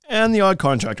 and the odd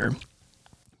contractor,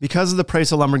 because of the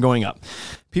price of lumber going up.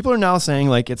 People are now saying,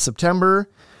 like, it's September.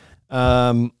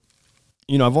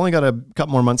 You know, I've only got a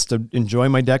couple more months to enjoy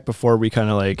my deck before we kind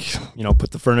of like, you know,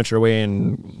 put the furniture away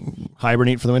and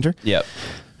hibernate for the winter. Yep.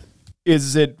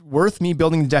 Is it worth me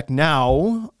building the deck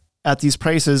now at these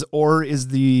prices, or is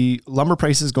the lumber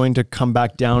prices going to come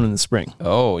back down in the spring?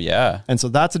 Oh, yeah. And so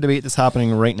that's a debate that's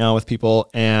happening right now with people,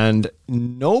 and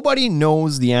nobody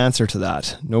knows the answer to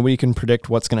that. Nobody can predict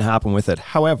what's going to happen with it.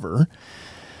 However,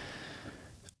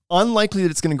 unlikely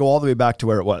that it's going to go all the way back to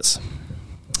where it was.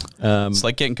 It's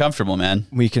like getting comfortable, man.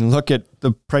 We can look at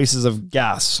the prices of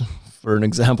gas for an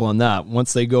example on that.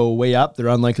 Once they go way up, they're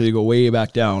unlikely to go way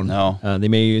back down. No. They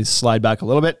may slide back a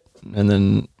little bit, and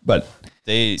then, but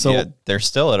they're still at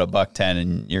 $1.10,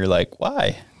 and you're like,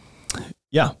 why?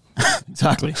 Yeah,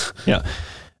 exactly. Yeah.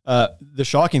 The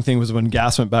shocking thing was when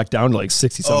gas went back down to like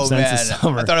 60-some cents this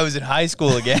summer. I thought I was in high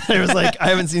school again. It was like, I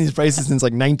haven't seen these prices since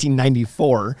like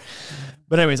 1994.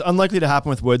 But anyways, unlikely to happen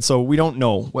with wood. So we don't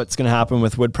know what's going to happen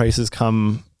with wood prices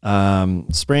come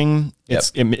spring. Yep.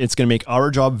 It's going to make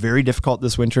our job very difficult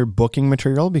this winter booking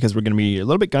material, because we're going to be a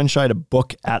little bit gun shy to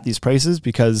book at these prices,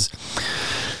 because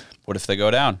what if they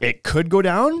go down? it could go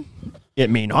down. It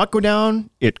may not go down.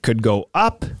 It could go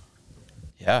up.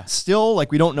 Yeah. Still,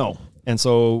 like, we don't know. And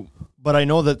so, but I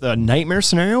know that the nightmare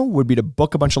scenario would be to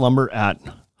book a bunch of lumber at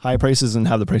high prices and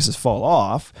have the prices fall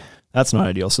off. That's not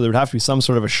ideal. So there would have to be some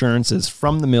sort of assurances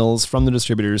from the mills, from the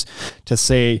distributors, to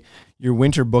say your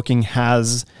winter booking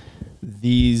has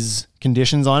these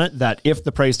conditions on it, that if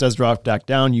the price does drop back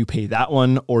down, you pay that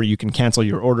one, or you can cancel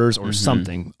your orders or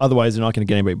something. Otherwise, you're not going to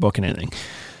get anybody booking anything.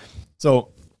 So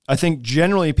I think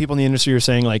generally people in the industry are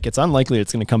saying, like, it's unlikely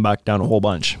it's going to come back down a whole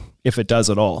bunch, if it does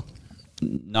at all.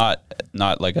 Not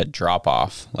like a drop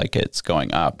off, like it's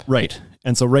going up. Right.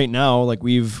 And so right now, like,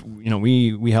 we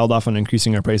held off on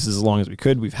increasing our prices as long as we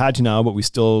could. We've had to now, but we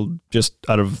still, just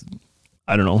out of,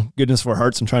 I don't know, goodness of our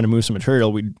hearts and trying to move some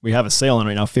material, we have a sale on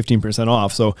right now, 15%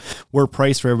 off. So we're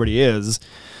priced where everybody is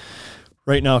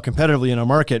right now competitively in our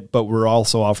market, but we're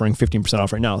also offering 15%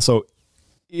 off right now. So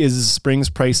is spring's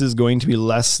prices going to be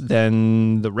less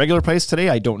than the regular price today?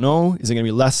 I don't know. Is it going to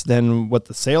be less than what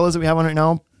the sale is that we have on right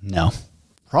now? No.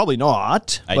 Probably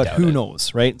not, but who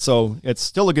knows, right? So it's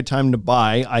still a good time to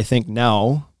buy, I think,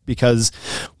 now, because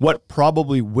what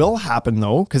probably will happen,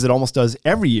 though, because it almost does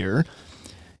every year,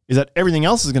 is that everything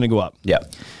else is going to go up. Yeah.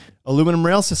 Aluminum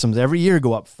rail systems every year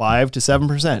go up 5 to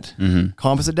 7%.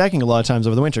 Composite decking a lot of times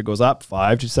over the winter goes up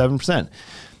 5 to 7%.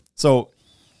 So,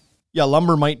 yeah,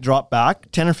 lumber might drop back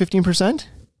 10 or 15%.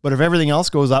 But if everything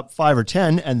else goes up 5 or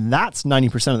 10, and that's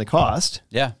 90% of the cost,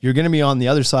 yeah, you're going to be on the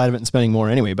other side of it and spending more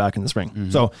anyway back in the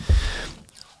spring. So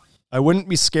I wouldn't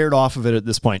be scared off of it at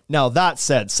this point. Now, that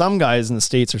said, some guys in the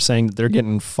States are saying that they're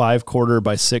getting 5/4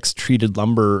 by 6 treated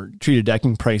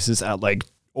decking prices at like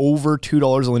over $2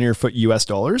 a linear foot US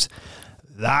dollars.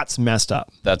 That's messed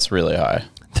up. That's really high.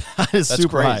 That's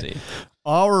super crazy. high.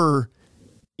 Our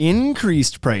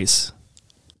increased price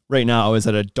right now is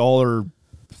at $1.30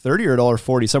 or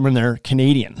 $1.40, somewhere in there,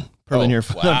 Canadian per linear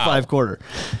foot on 5/4.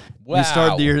 Wow. We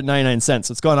started the year at 99 cents.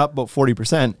 So it's gone up about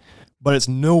 40%, but it's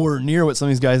nowhere near what some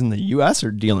of these guys in the US are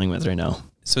dealing with right now.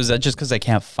 So is that just because I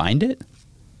can't find it?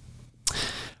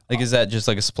 Like, is that just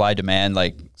like a supply demand,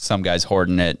 like some guys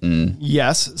hoarding it? And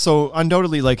yes. So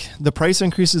undoubtedly, like, the price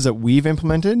increases that we've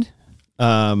implemented,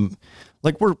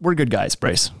 like, we're good guys,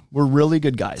 Bryce. We're really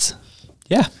good guys.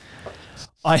 yeah.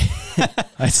 I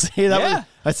say that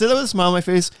I say that with a smile on my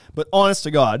face, but honest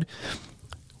to God,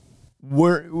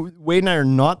 Wade and I are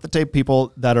not the type of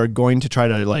people that are going to try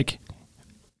to, like,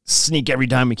 sneak every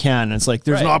time we can. And it's like,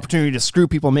 there's an opportunity to screw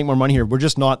people and make more money here. We're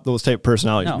just not those type of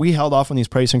personalities. No. We held off on these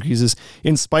price increases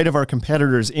in spite of our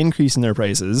competitors increasing their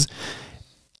prices,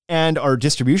 and our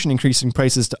distribution increasing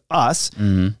prices to us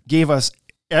gave us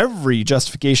every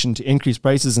justification to increase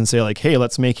prices and say, like, hey,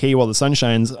 let's make hay while the sun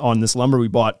shines on this lumber we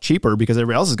bought cheaper because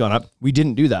everybody else has gone up. We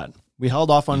didn't do that. We held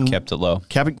off on Kept it low.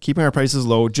 keeping our prices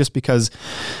low just because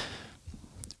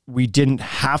we didn't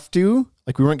have to.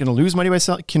 Like, we weren't going to lose money by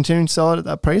continuing to sell it at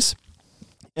that price.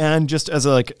 And just as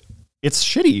a, like, it's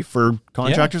shitty for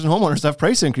contractors and homeowners to have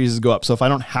price increases go up. So if I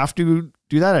don't have to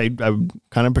do that, I'm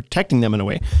kind of protecting them in a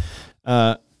way.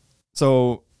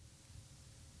 So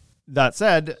that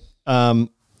said,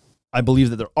 I believe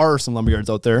that there are some lumberyards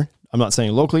out there. I'm not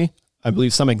saying locally. I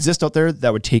believe some exist out there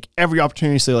that would take every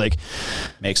opportunity to say, like,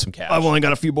 make some cash. I've only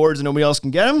got a few boards and nobody else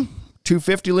can get them.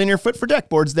 $250 linear foot for deck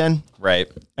boards then. Right.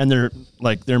 And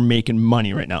they're making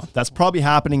money right now. That's probably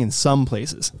happening in some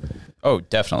places. Oh,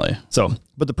 definitely. So,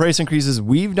 but the price increases all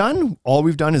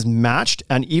we've done is matched.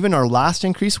 And even our last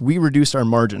increase, we reduced our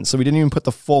margins. So we didn't even put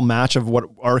the full match of what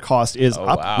our cost is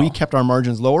up. Wow. We kept our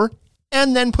margins lower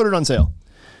and then put it on sale.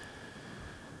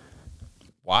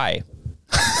 Why?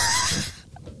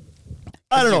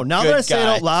 I don't know. Now that I say it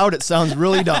out loud, it sounds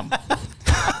really dumb.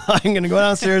 I'm going to go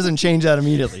downstairs and change that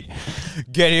immediately.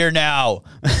 Get here now.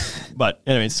 But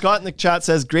anyway, Scott in the chat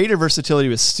says greater versatility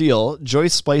with steel.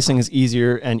 Joist splicing is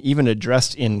easier and even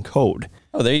addressed in code.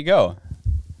 Oh, there you go.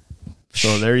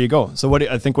 So there you go. So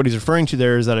I think what he's referring to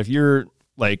there is that if you're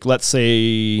like, let's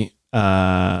say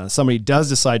somebody does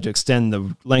decide to extend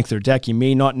the length of their deck, you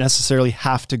may not necessarily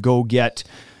have to go get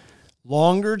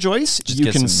longer joists.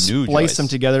 You can splice them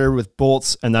together with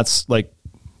bolts, and that's like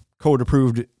code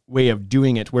approved way of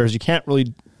doing it. Whereas you can't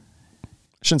really,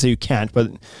 I shouldn't say you can't,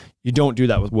 but you don't do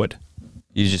that with wood.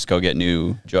 You just go get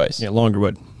new joists. Yeah, longer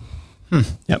wood.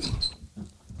 Yep.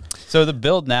 So the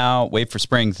build now, wait for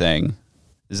spring thing,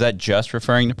 is that just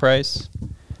referring to price?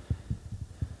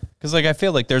 Because like I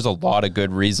feel like there's a lot of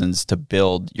good reasons to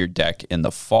build your deck in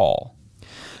the fall.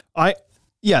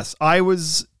 Yes, I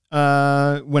was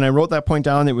when I wrote that point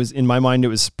down, it was in my mind, it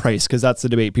was price, because that's the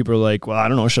debate. People are like, well, I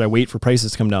don't know, should I wait for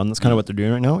prices to come down? That's kind of what they're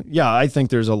doing right now. Yeah, I think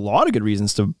there's a lot of good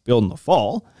reasons to build in the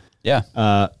fall. Yeah.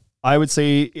 I would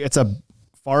say it's a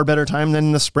far better time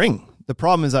than the spring. The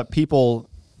problem is that people,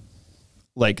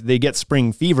 like, they get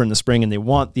spring fever in the spring and they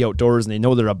want the outdoors and they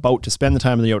know they're about to spend the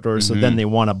time in the outdoors. So then they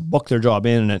want to book their job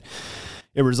in, and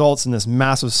it results in this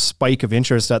massive spike of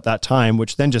interest at that time,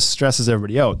 which then just stresses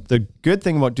everybody out. The good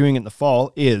thing about doing it in the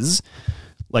fall is,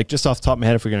 like, just off the top of my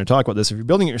head, if we're going to talk about this, if you're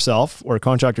building it yourself or a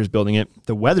contractor is building it,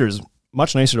 the weather's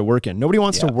much nicer to work in. Nobody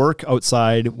wants to work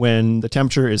outside when the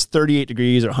temperature is 38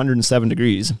 degrees or 107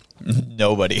 degrees.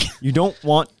 Nobody. You don't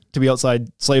want to be outside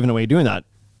slaving away doing that.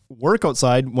 Work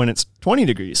outside when it's 20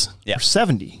 degrees or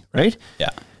 70, right? Yeah.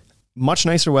 Much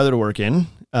nicer weather to work in.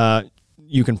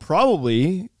 You can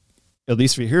probably, at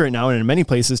least if you're here right now, and in many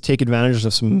places, take advantage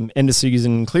of some end of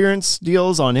season clearance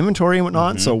deals on inventory and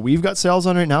whatnot. So we've got sales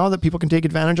on right now that people can take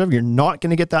advantage of. You're not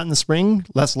going to get that in the spring,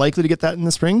 less likely to get that in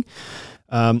the spring.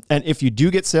 And if you do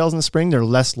get sales in the spring, they're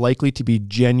less likely to be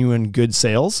genuine good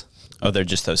sales. Oh, they're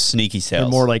just those sneaky sales. They're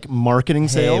more like marketing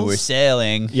sales. Hey, we're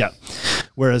sailing. Yeah.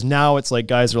 Whereas now it's like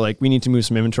guys are like, we need to move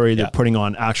some inventory. They're putting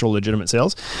on actual legitimate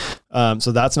sales.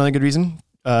 So that's another good reason.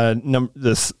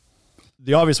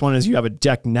 The obvious one is you have a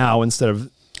deck now instead of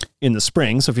in the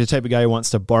spring. So if you're the type of guy who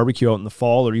wants to barbecue out in the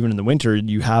fall or even in the winter,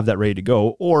 you have that ready to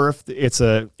go. Or if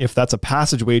that's a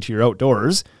passageway to your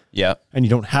outdoors, and you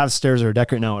don't have stairs or a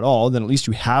deck right now at all, then at least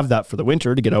you have that for the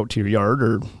winter to get out to your yard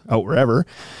or out wherever.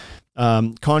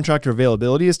 Contractor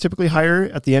availability is typically higher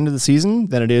at the end of the season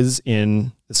than it is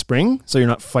in the spring. So you're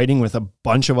not fighting with a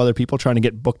bunch of other people trying to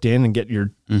get booked in and get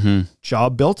your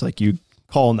job built. Like, you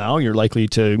call now, you're likely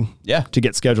to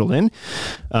get scheduled in.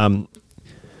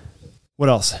 What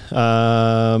else?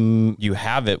 You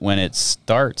have it when it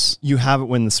starts. You have it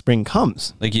when the spring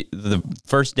comes. Like, the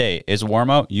first day is warm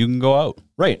out, you can go out.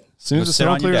 Right. As soon as the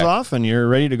snow clears off and you're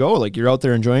ready to go, like, you're out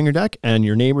there enjoying your deck, and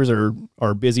your neighbors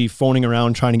are busy phoning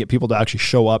around trying to get people to actually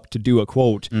show up to do a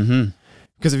quote.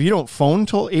 Because if you don't phone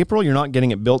till April, you're not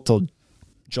getting it built till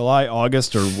July,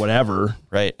 August, or whatever.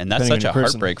 Right. And that's such a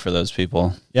heartbreak for those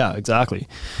people. Yeah, exactly.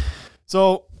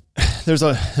 So there's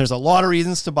a lot of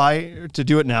reasons to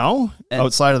do it now,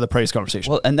 outside of the price conversation.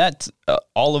 Well, and that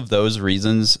all of those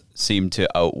reasons seem to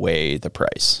outweigh the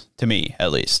price, to me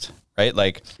at least. Right?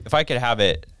 Like, if I could have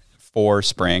it for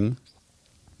spring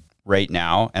right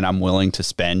now, and I'm willing to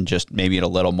spend just maybe a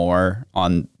little more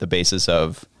on the basis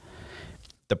of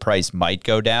the price might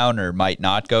go down or might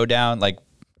not go down, like,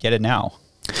 get it now.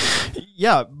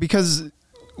 Yeah, because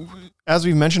as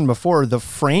we've mentioned before, the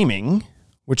framing,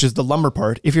 which is the lumber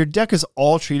part, if your deck is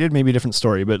all treated, maybe a different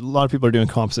story, but a lot of people are doing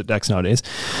composite decks nowadays.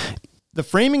 The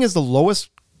framing is the lowest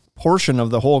portion of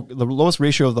the lowest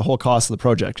ratio of the whole cost of the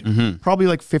project. Probably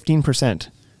like 15%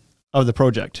 of the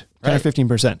project, 10 or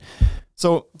 15%.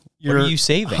 So what are you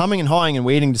saving? Humming and hawing and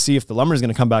waiting to see if the lumber is going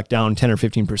to come back down 10 or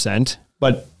 15%,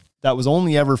 but that was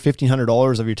only ever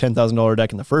 $1,500 of your $10,000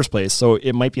 deck in the first place. So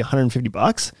it might be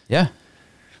 $150. Yeah.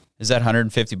 Is that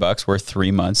 $150 worth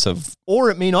 3 months of?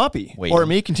 Or it may not be, waiting. Or it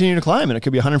may continue to climb and it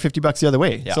could be $150 the other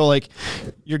way. Yeah. So, like,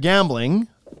 you're gambling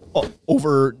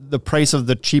over the price of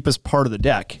the cheapest part of the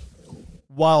deck,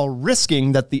 while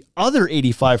risking that the other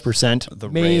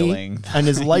 85% railing and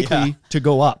is likely to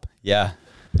go up. Yeah.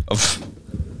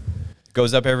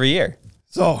 Goes up every year.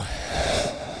 So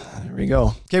there we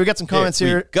go. Okay, we got some comments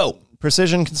here. Go.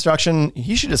 Precision Construction.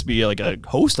 He should just be like a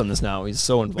host on this now. He's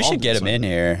so involved. We should get him in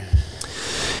here.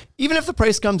 even if the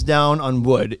price comes down on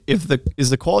wood, is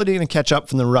the quality going to catch up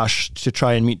from the rush to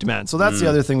try and meet demand? So that's the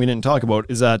other thing we didn't talk about,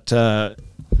 is that the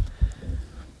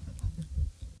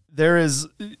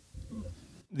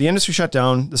industry shut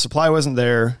down, the supply wasn't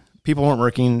there, people weren't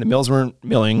working, the mills weren't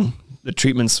milling, the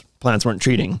plants weren't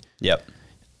treating. Yep.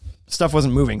 Stuff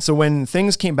wasn't moving. So when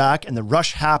things came back and the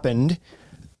rush happened,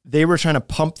 they were trying to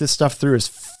pump this stuff through as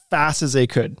fast as they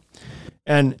could.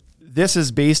 And this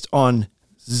is based on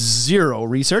zero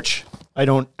research. I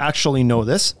don't actually know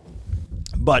this,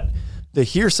 but the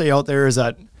hearsay out there is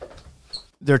that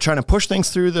they're trying to push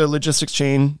things through the logistics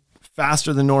chain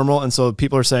faster than normal. And so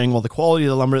people are saying, well, the quality of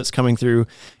the lumber that's coming through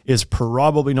is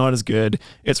probably not as good.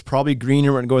 It's probably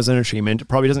greener when it goes into treatment. It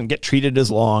probably doesn't get treated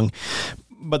as long.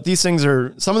 But these things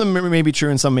some of them may be true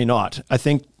and some may not.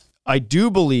 I do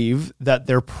believe that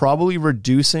they're probably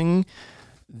reducing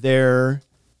their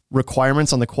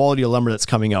requirements on the quality of lumber that's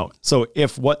coming out. So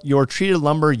if what your treated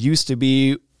lumber used to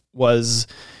be was,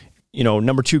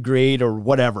 number 2 grade or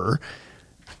whatever,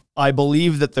 I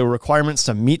believe that the requirements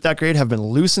to meet that grade have been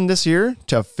loosened this year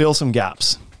to fill some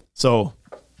gaps. So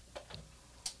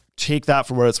take that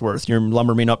for what it's worth. Your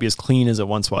lumber may not be as clean as it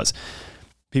once was.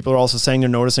 People are also saying they're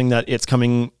noticing that it's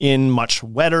coming in much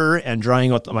wetter and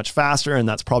drying out much faster. And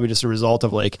that's probably just a result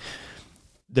of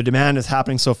the demand is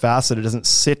happening so fast that it doesn't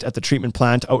sit at the treatment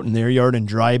plant out in their yard and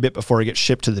dry a bit before it gets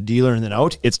shipped to the dealer and then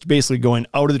out. It's basically going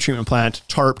out of the treatment plant,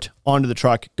 tarped, onto the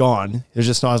truck, gone. There's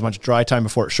just not as much dry time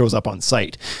before it shows up on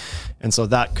site. And so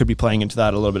that could be playing into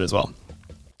that a little bit as well.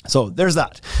 So there's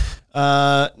that.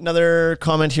 Another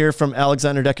comment here from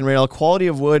Alexander Deck and Rail. Quality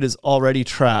of wood is already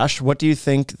trash. What do you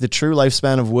think the true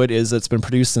lifespan of wood is that's been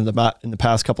produced in the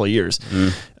past couple of years?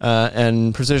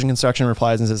 And Precision Construction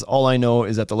replies and says, all I know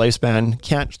is that the lifespan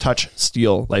can't touch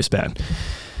steel lifespan.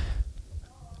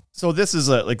 So this is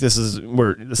a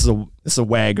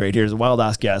wag right here. It's a wild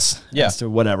ass guess as to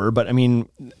whatever. But I mean,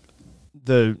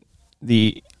 the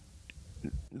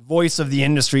voice of the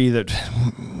industry that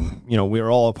we're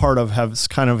all a part of has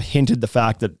kind of hinted the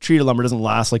fact that treated lumber doesn't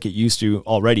last like it used to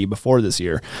already before this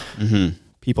year. Mm-hmm.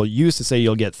 People used to say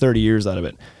you'll get 30 years out of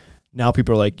it. Now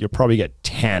people are like, you'll probably get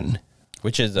 10,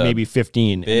 which is maybe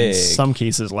 15, in some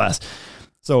cases less.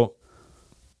 So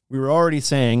we were already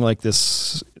saying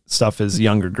this stuff is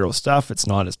younger growth stuff. It's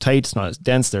not as tight. It's not as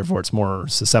dense. Therefore it's more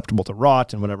susceptible to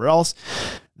rot and whatever else.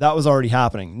 That was already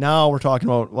happening. Now we're talking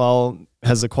about, well,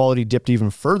 has the quality dipped even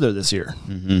further this year?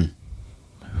 Mm-hmm.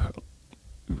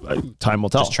 Time will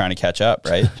tell. Just trying to catch up,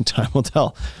 right? Time will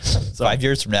tell. So 5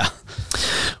 years from now,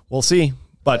 we'll see.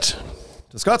 But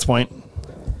to Scott's point,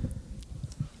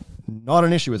 not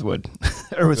an issue with wood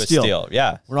or with steel.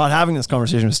 Yeah. We're not having this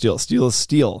conversation with steel. Steel is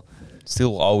steel.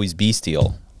 Steel will always be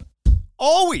steel.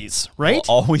 Always, right? Will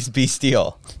always be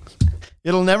steel.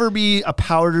 It'll never be a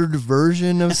powdered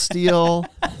version of steel.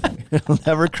 It'll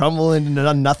never crumble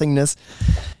into nothingness.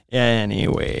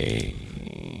 Anyway,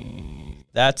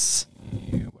 that's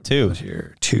 2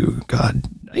 here. 2. God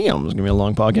damn, it's gonna be a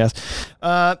long podcast.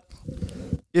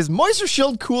 Is Moisture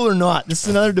Shield cool or not? This is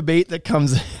another debate that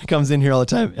comes in here all the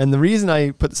time. And the reason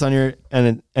I put this on here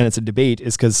and it's a debate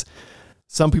is because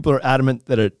some people are adamant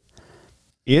that it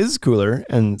is cooler,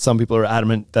 and some people are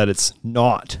adamant that it's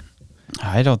not.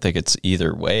 I don't think it's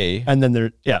either way. And then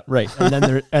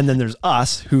and then there's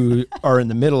us who are in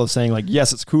the middle of saying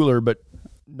yes, it's cooler, but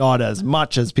not as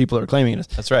much as people are claiming it is.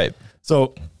 That's right.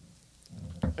 So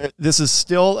this is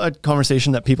still a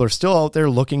conversation that people are still out there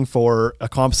looking for a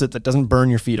composite that doesn't burn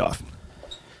your feet off.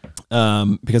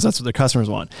 Because that's what their customers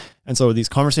want. And so these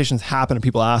conversations happen and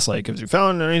people ask have you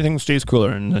found anything that stays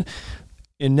cooler? And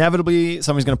inevitably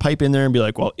somebody's going to pipe in there and be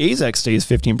like, well, AZEK stays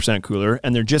 15% cooler,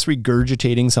 and they're just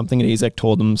regurgitating something that AZEK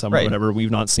told them, or whatever. We've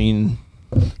not seen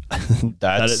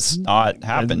that it's not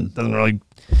happened. Doesn't really,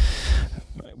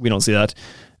 we don't see that.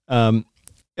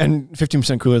 And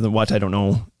 15% cooler than what? I don't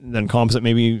know. Then composite,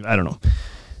 maybe, I don't know.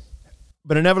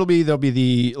 But inevitably there'll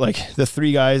be the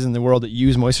 3 guys in the world that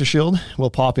use Moisture Shield will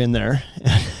pop in there.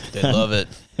 They love it.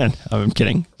 And I'm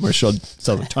kidding. Moisture Shield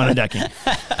sells a ton of decking.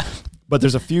 But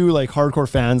there's a few hardcore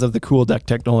fans of the Cool Deck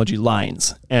technology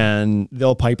lines, and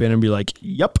they'll pipe in and be like,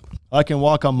 yep, I can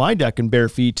walk on my deck in bare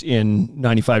feet in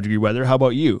 95-degree weather. How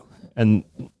about you? And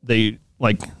they,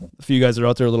 a few guys are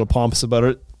out there a little pompous about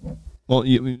it. Well,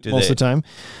 most of the time.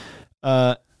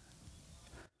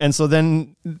 And so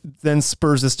then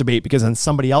spurs this debate, because then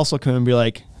somebody else will come and be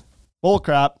like, bull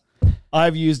crap,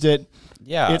 I've used it.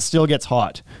 Yeah. It still gets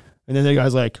hot. And then the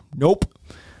guy's like, nope.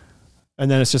 And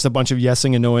then it's just a bunch of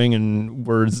yesing and knowing and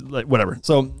words, whatever.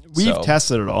 So we've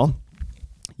tested it all.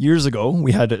 Years ago,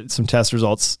 we had some test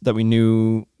results that we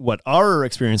knew what our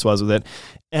experience was with it.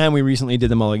 And we recently did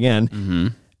them all again. Mm-hmm.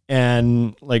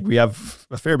 And like we have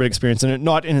a fair bit of experience in it,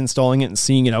 not in installing it and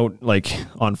seeing it out like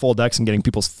on full decks and getting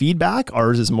people's feedback.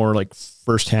 Ours is more like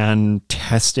firsthand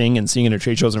testing and seeing it at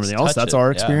trade shows and everything else. That's our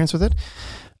experience with it.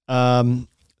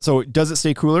 So does it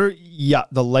stay cooler? Yeah.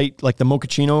 The light, like the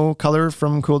mochaccino color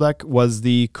from CoolDeck was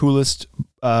the coolest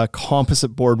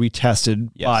composite board we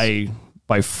tested by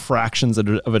fractions of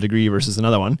a degree versus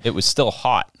another one. It was still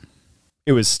hot.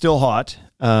 It was still hot.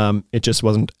 It just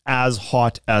wasn't as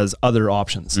hot as other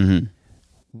options. Mm-hmm.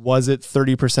 Was it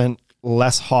 30%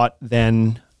 less hot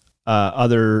than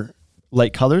other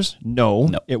light colors?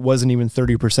 No, it wasn't even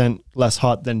 30% less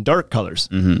hot than dark colors.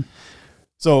 Mm-hmm.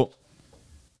 So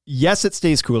yes, it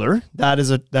stays cooler. That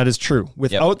is true.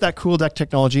 Without that CoolDeck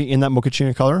technology in that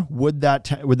mochaccino color, would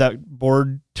that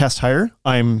board test higher?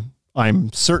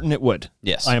 I'm certain it would.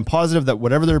 Yes. I am positive that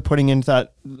whatever they're putting into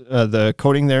that, the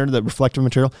coating there, the reflective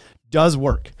material, does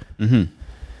work. Mm-hmm.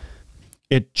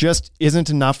 It just isn't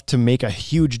enough to make a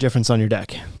huge difference on your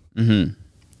deck. Mm-hmm.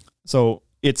 So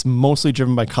it's mostly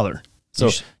driven by color. So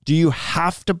do you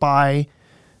have to buy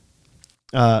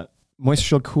Moisture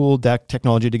Shield CoolDeck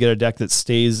technology to get a deck that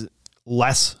stays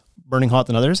less burning hot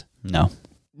than others?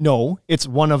 No, it's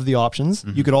one of the options.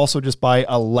 Mm-hmm. You could also just buy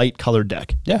a light colored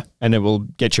deck. Yeah. And it will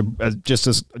get you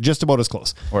just about as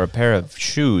close. Or a pair of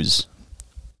shoes.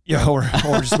 Yeah, or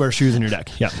just wear shoes in your deck.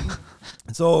 Yeah.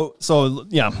 So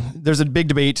yeah, there's a big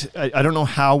debate. I don't know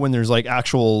how when there's like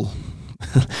actual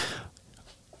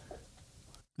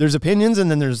there's opinions and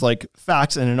then there's like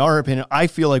facts. And in our opinion, I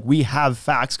feel like we have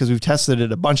facts because we've tested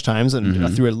it a bunch of times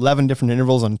and through 11 different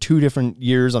intervals on 2 different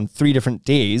years on 3 different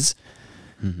days.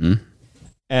 Mm-hmm.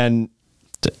 And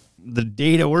the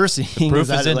data we're seeing proof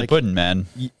is in the pudding, man.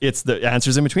 It's the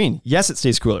answers in between. Yes, it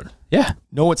stays cooler. Yeah.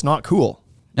 No, it's not cool.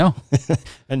 No.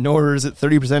 And nor is it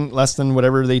 30% less than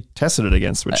whatever they tested it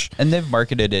against, and they've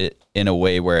marketed it in a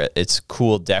way where it's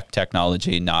CoolDeck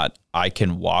technology, not I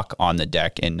can walk on the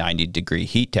deck in 90-degree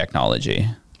heat technology.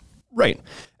 Right.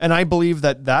 And I believe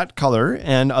that color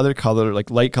and other color, like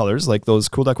light colors, like those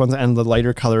CoolDeck ones and the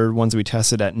lighter color ones we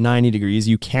tested at 90 degrees,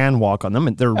 you can walk on them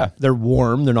and they're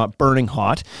warm. They're not burning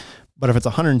hot. But if it's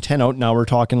 110 out, now we're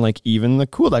talking like even the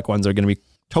CoolDeck ones are going to be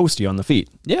toasty on the feet.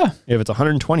 Yeah. If it's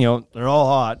 120 out, they're all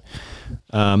hot.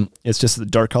 It's just the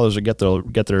dark colors that get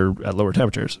there at lower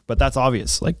temperatures. But that's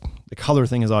obvious. Like the color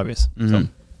thing is obvious. Mm-hmm. So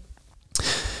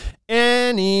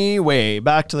anyway,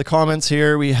 back to the comments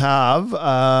here. We have,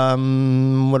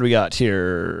 what do we got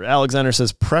here? Alexander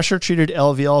says pressure treated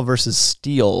LVL versus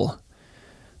steel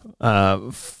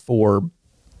for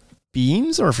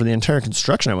beams or for the entire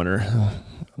construction. I wonder. I'm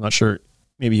not sure.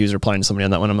 Maybe he was replying to somebody on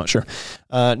that one. I'm not sure.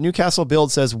 Newcastle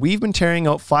Build says, we've been tearing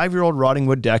out 5-year-old rotting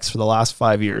wood decks for the last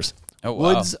 5 years. Oh,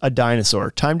 wow. Wood's a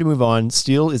dinosaur. Time to move on.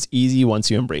 Steel is easy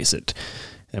once you embrace it.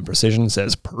 And Precision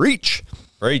says, preach.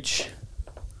 Preach.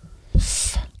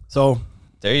 So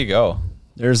there you go.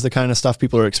 There's the kind of stuff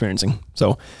people are experiencing.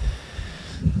 So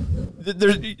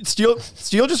steel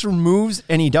just removes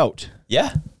any doubt.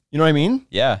 Yeah. You know what I mean?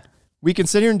 Yeah. We can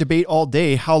sit here and debate all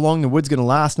day how long the wood's going to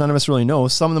last. None of us really know.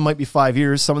 Some of them might be 5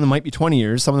 years. Some of them might be 20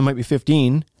 years. Some of them might be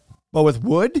 15. But with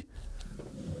wood,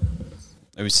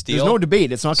 it was steel. There's no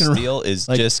debate. It's not going to. Steel is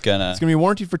just going to. It's going to be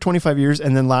warranted for 25 years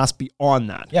and then last beyond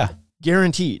that. Yeah.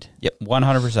 Guaranteed. Yep.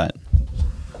 100%.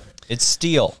 It's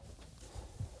steel.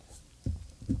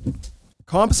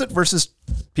 Composite versus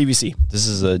PVC. This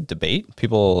is a debate?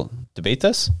 People debate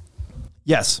this?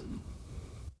 Yes.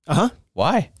 Uh-huh.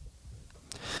 Why?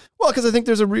 Well, because I think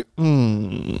there's a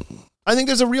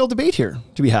real debate here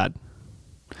to be had.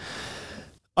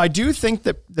 I do think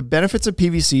that the benefits of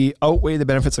PVC outweigh the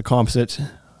benefits of composite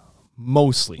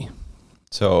mostly.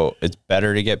 So it's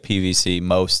better to get PVC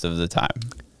most of the time?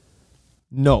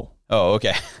 No. Oh,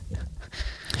 okay.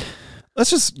 Let's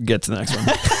just get to the next one.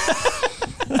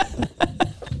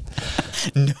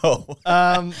 No.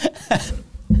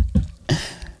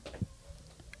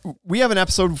 We have an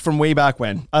episode from way back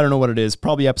when. I don't know what it is.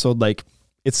 Probably episode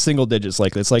it's single digits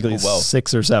likely. It's likely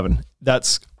 6 or 7.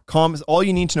 That's all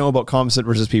you need to know about composite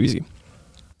versus PVC.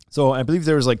 So I believe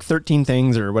there was 13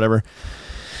 things or whatever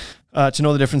to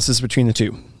know the differences between the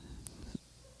two.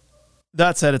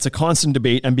 That said, it's a constant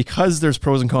debate. And because there's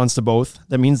pros and cons to both,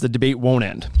 that means the debate won't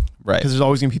end. Right. Because there's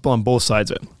always going to be people on both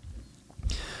sides of it.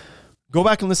 Go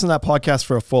back and listen to that podcast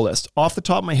for a full list. Off the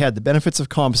top of my head, the benefits of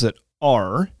composite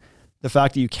are the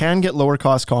fact that you can get lower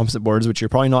cost composite boards, which you're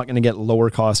probably not going to get lower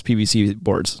cost PVC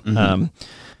boards. Mm-hmm.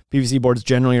 PVC boards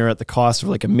generally are at the cost of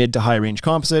a mid to high range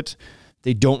composite.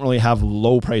 They don't really have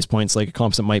low price points like a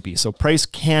composite might be. So price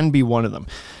can be one of them.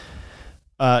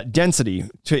 Density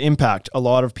to impact. A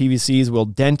lot of PVCs will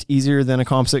dent easier than a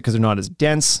composite because they're not as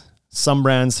dense. Some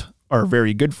brands are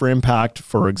very good for impact.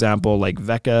 For example, like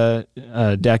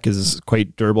Veka deck is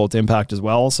quite durable to impact as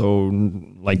well. So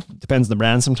like depends on the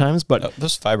brand sometimes, but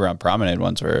those Fiberon Promenade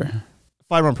ones were.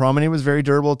 Fiberon Promenade was very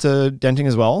durable to denting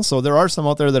as well. So there are some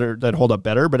out there that hold up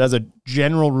better, but as a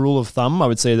general rule of thumb, I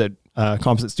would say that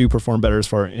composites do perform better as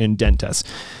far in dent tests.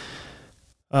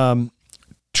 What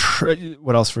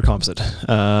else for composite?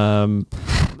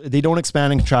 They don't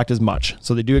expand and contract as much.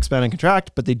 So they do expand and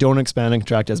contract, but they don't expand and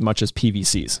contract as much as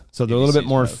PVCs. So they're a little bit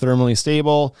more thermally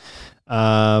stable.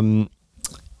 That's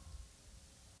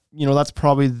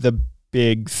probably the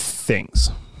big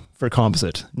things for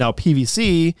composite. Now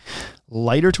PVC,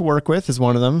 lighter to work with is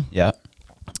one of them. Yeah.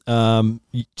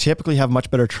 You typically have much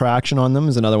better traction on them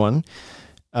is another one.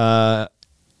 The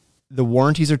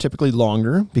warranties are typically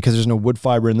longer because there's no wood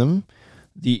fiber in them.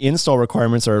 The install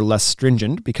requirements are less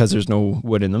stringent because there's no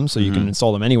wood in them. So you can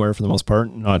install them anywhere for the most part,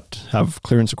 not have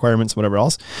clearance requirements, whatever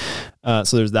else.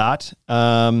 So there's that.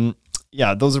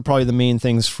 Those are probably the main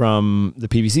things from the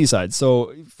PVC side.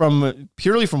 So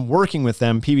purely from working with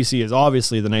them, PVC is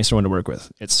obviously the nicer one to work with.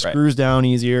 It screws down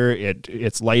easier.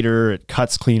 It's lighter. It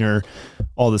cuts cleaner,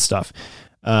 all this stuff.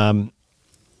 But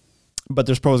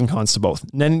there's pros and cons to both.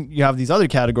 And then you have these other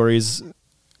categories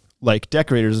like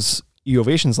Decorators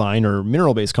Eovations line or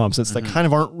mineral-based composites that kind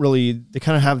of aren't really, they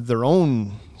kind of have their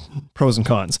own pros and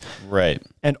cons. Right.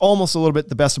 And almost a little bit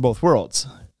the best of both worlds.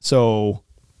 So,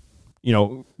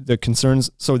 the concerns,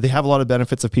 so they have a lot of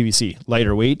benefits of PVC.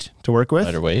 Lighter weight to work with.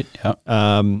 Lighter weight,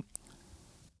 yeah.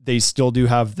 They still do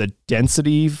have the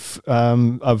density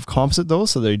of composite though,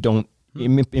 so they don't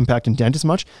impact and dent as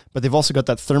much, but they've also got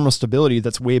that thermal stability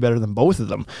that's way better than both of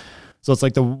them. So it's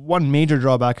like the one major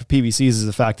drawback of PVCs is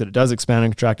the fact that it does expand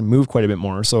and contract and move quite a bit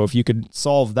more. So if you could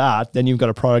solve that, then you've got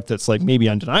a product that's like maybe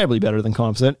undeniably better than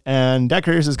composite. And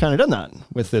Decorators has kind of done that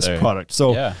with this product.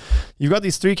 So you've got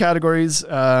these three categories,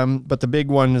 but the big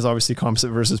one is obviously composite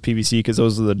versus PVC because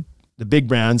those are the big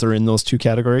brands are in those two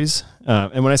categories.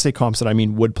 And when I say composite, I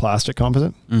mean wood plastic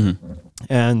composite. Mm-hmm.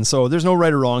 And so there's no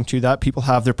right or wrong to that. People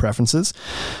have their preferences.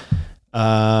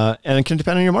 And it can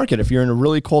depend on your market. If you're in a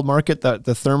really cold market that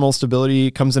the thermal stability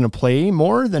comes into play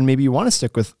more, then maybe you want to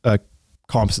stick with a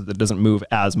composite that doesn't move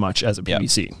as much as a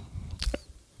PVC.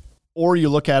 Or you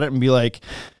look at it and be like,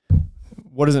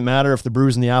 what does it matter if the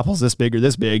bruise in the apple is this big or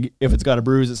this big? If it's got a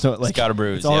bruise, it's not like, it's got a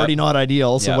bruise. It's already not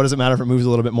ideal. So what does it matter if it moves a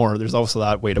little bit more? There's also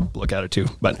that way to look at it too.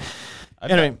 But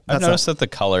anyway, I've noticed that the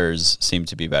colors seem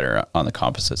to be better on the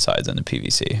composite side than the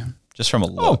PVC. Just from a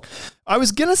look. I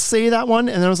was going to say that one.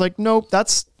 And then I was like, nope,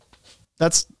 that's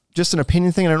just an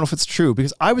opinion thing. I don't know if it's true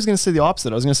because I was going to say the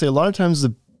opposite. I was going to say a lot of times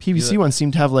the PVC ones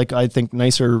seem to have like, I think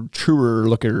nicer, truer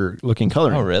looking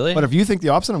coloring. Oh, really? But if you think the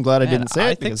opposite, I'm glad I didn't say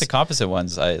it. I think the composite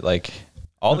ones, I like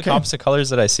all the composite colors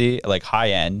that I see, like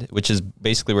high end, which is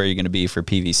basically where you're going to be for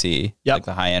PVC, like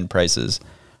the high end prices.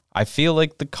 I feel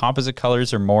like the composite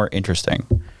colors are more interesting.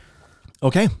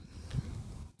 Okay.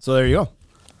 So there you go.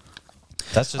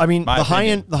 That's just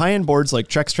the high end boards like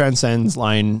Trex Transcends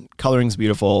line, coloring's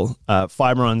beautiful.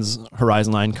 Fiberon's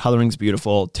Horizon line, coloring's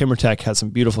beautiful. TimberTech has some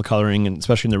beautiful coloring, and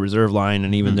especially in their Reserve line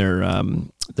and even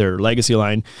their Legacy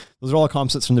line. Those are all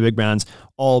composites from the big brands,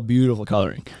 all beautiful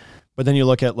coloring. But then you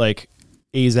look at like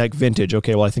AZEK Vintage.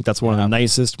 Okay, well I think that's one of the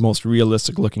nicest, most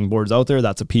realistic looking boards out there.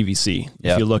 That's a PVC.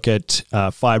 If you look at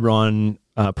Fiberon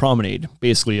Promenade,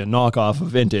 basically a knockoff of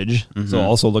Vintage, so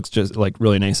also looks just like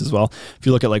really nice as well. If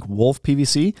you look at like Wolf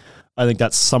PVC, I think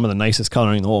that's some of the nicest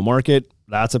coloring in the whole market.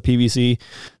 That's a PVC.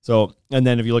 So, and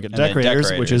then if you look at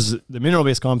Decorators, which is the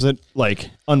mineral-based composite,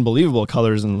 like unbelievable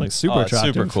colors and like super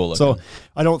attractive. Super cool looking. So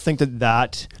I don't think I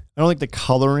don't think the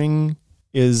coloring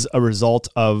is a result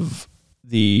of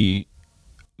the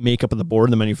makeup of the board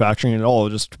and the manufacturing at all.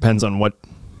 It just depends on what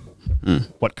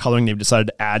coloring they've decided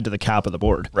to add to the cap of the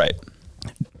board. Right.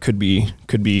 Could be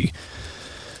the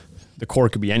core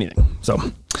could be anything.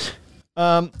 So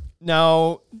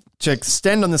now to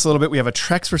extend on this a little bit, we have a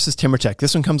Trex versus TimberTech.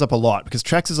 This one comes up a lot because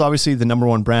Trex is obviously the number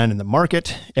one brand in the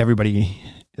market. Everybody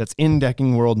that's in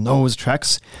decking world knows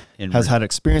Trex, has had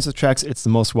experience with Trex. It's the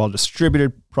most well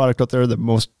distributed product out there, the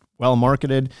most well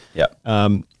marketed. Yeah.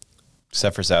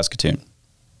 Except for Saskatoon.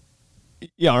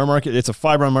 Yeah, our market, it's a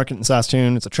Fiberon market in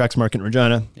Saskatoon. It's a Trex market in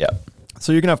Regina. Yeah.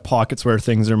 So you can have pockets where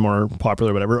things are more popular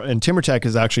or whatever. And TimberTech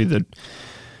is actually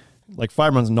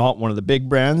Fiberon's not one of the big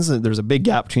brands. There's a big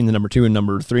gap between the number 2 and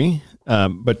number 3.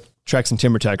 But Trex and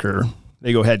TimberTech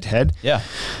they go head to head. Yeah.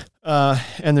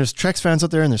 And there's Trex fans out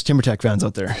there and there's TimberTech fans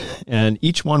out there. And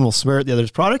each one will swear at the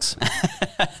other's products.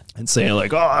 and say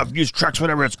like, oh, I've used Trex,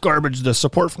 whatever, it's garbage. The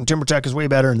support from TimberTech is way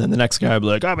better. And then the next guy will be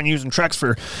like, I've been using Trex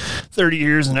for 30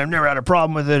 years and I've never had a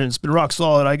problem with it. And it's been rock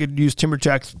solid. I could use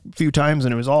TimberTech a few times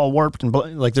and it was all warped. And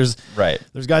like there's guys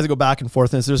that go back and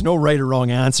forth. And there's no right or wrong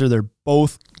answer. They're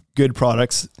both good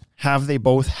products. Have they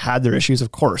both had their issues?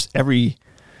 Of course. Every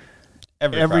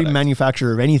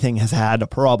manufacturer of anything has had a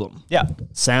problem. Yeah.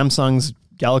 Samsung's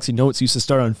Galaxy Notes used to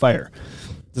start on fire.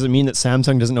 Does it mean that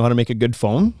Samsung doesn't know how to make a good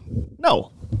phone?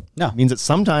 No. It means that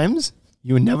sometimes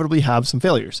you inevitably have some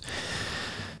failures.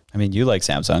 I mean, you like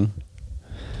Samsung.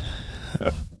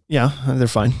 Yeah, they're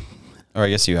fine. Or I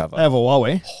guess you have I have a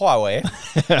Huawei. Huawei.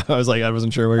 I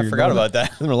wasn't sure where I forgot about that.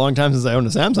 It's been a long time since I owned a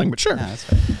Samsung, but sure. Yeah, that's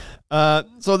fine.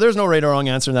 So there's no right or wrong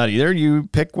answer in that either. You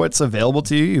pick what's available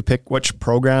to you. You pick which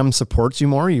program supports you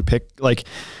more. You pick, like,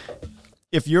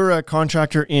 if you're a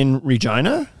contractor in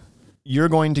Regina, you're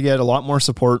going to get a lot more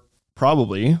support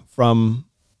probably from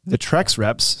the Trex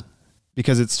reps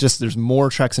because it's just, there's more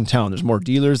Trex in town. There's more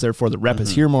dealers. Therefore, the rep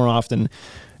is here more often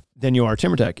than you are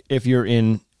TimberTech. If you're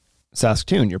in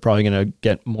Saskatoon, you're probably going to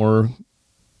get more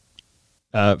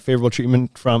favorable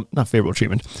treatment from, not favorable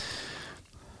treatment.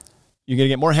 You're going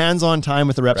to get more hands-on time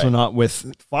with the reps, or not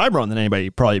with Fibron than anybody,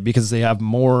 probably because they have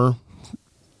more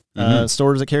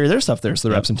stores that carry their stuff there. So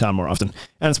the reps in town more often,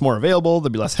 and it's more available.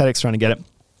 There'll be less headaches trying to get it.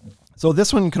 So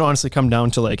this one can honestly come down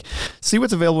to like, see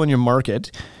what's available in your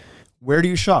market. Where do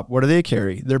you shop? What do they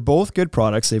carry? They're both good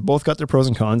products. They've both got their pros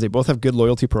and cons. They both have good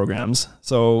loyalty programs.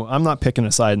 So I'm not picking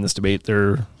a side in this debate.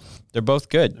 They're both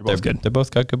good. They're good. They both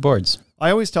got good boards.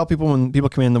 I always tell people when people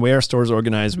come in, the way our stores are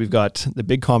organized, we've got the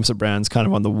big composite brands kind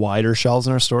of on the wider shelves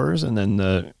in our stores, and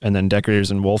then Decorators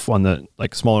and Wolf on the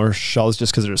like smaller shelves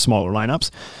just because they're smaller lineups.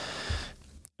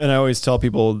 And I always tell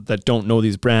people that don't know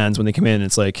these brands when they come in,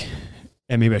 it's like,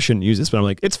 and maybe I shouldn't use this, but I'm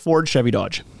like, it's Ford, Chevy,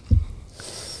 Dodge.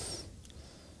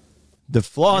 The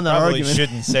flaw in that argument,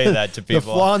 shouldn't say that to people. The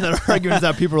flaw in that argument is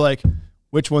that people are like,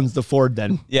 which one's the Ford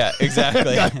then? Yeah,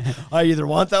 exactly. I either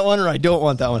want that one or I don't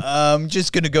want that one. I'm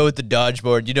just going to go with the Dodge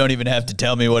board. You don't even have to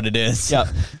tell me what it is.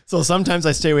 Yeah. So sometimes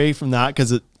I stay away from that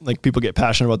because like people get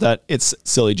passionate about that. It's a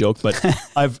silly joke, but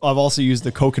I've also used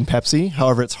the Coke and Pepsi.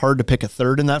 However, it's hard to pick a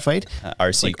third in that fight.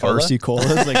 RC like Cola? RC Cola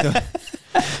is like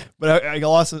but I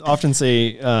often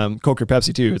say Coke or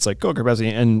Pepsi too. It's like Coke or Pepsi,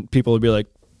 and people will be like,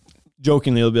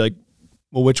 jokingly, they'll be like,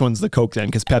 well, which one's the Coke then?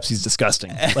 Because Pepsi's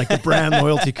disgusting. Like the brand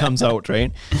loyalty comes out,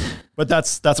 right? But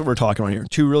that's what we're talking about here.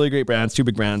 Two really great brands, two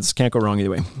big brands. Can't go wrong either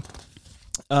way.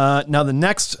 Now the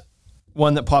next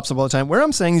one that pops up all the time, where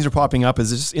I'm saying these are popping up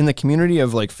is just in the community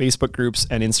of like Facebook groups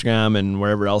and Instagram and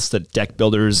wherever else that deck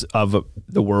builders of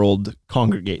the world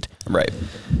congregate. Right.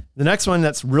 The next one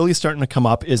that's really starting to come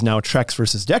up is now Trex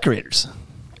versus Decorators.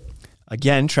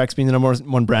 Again, Trex being the number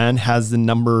one brand has the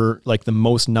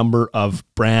most number of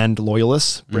brand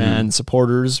loyalists, brand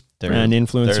supporters, brand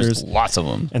influencers. There's lots of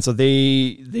them. And so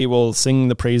they will sing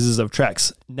the praises of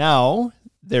Trex. Now,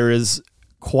 there is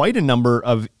quite a number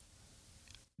of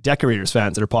Decorators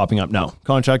fans that are popping up now.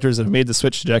 Contractors that have made the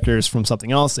switch to Decorators from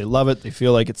something else. They love it. They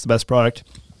feel like it's the best product.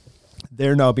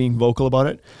 They're now being vocal about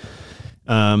it.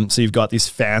 So you've got these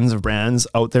fans of brands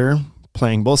out there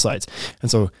playing both sides. And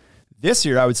so this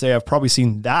year, I would say I've probably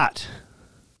seen that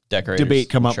Decorators debate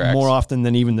come up Trex more often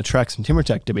than even the Trex and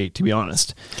TimberTech debate, to be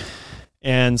honest.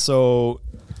 And so,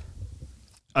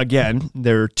 again,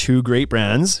 there are two great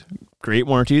brands, great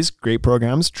warranties, great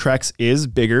programs. Trex is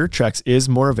bigger. Trex is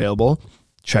more available.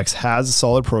 Trex has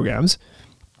solid programs.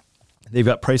 They've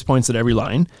got price points at every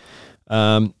line.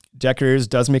 Decorators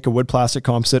does make a wood plastic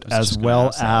composite as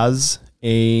well as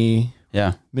a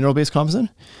mineral-based composite.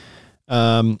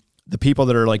 The people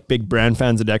that are like big brand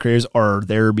fans of Decorators are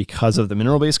there because of the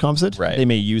mineral-based composite. Right. They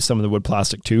may use some of the wood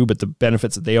plastic too, but the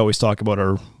benefits that they always talk about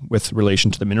are with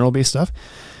relation to the mineral-based stuff.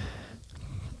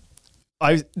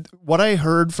 What I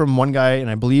heard from one guy, and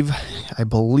I believe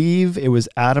it was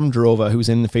Adam Drova, who's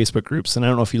in the Facebook groups, and I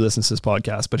don't know if he listens to this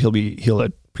podcast, but he'll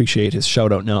appreciate his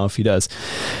shout out now if he does.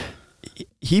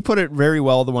 He put it very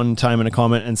well the one time in a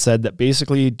comment and said that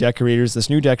basically Decorators, this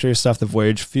new Decorator stuff, the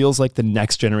Voyage, feels like the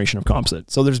next generation of composite.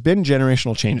 So there's been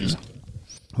generational changes.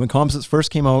 When composites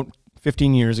first came out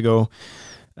 15 years ago,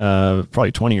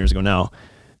 probably 20 years ago now,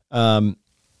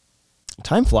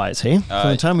 time flies, hey? From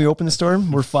the time we opened the store,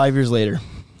 we're 5 years later.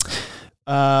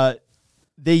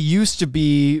 They used to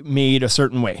be made a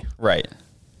certain way. Right.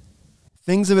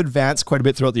 Things have advanced quite a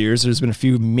bit throughout the years. There's been a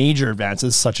few major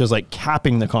advances, such as like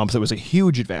capping the composite was a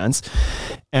huge advance.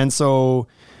 And so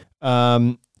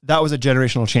that was a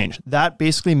generational change. That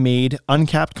basically made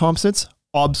uncapped composites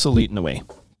obsolete in a way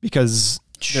because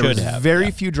there was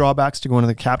very few drawbacks to going to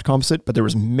the capped composite, but there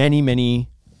was many, many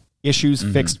issues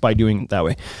fixed by doing it that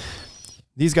way.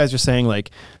 These guys are saying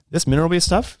like, this mineral-based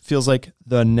stuff feels like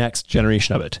the next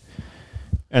generation of it.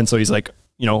 And so he's like,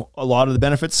 you know, a lot of the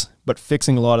benefits, but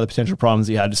fixing a lot of the potential problems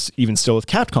he had even still with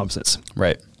capped composites.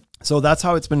 Right. So that's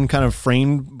how it's been kind of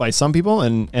framed by some people,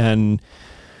 and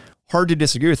hard to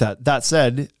disagree with that. That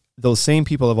said, those same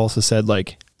people have also said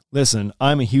like, listen,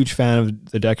 I'm a huge fan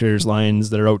of the Deckers lines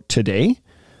that are out today,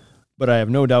 but I have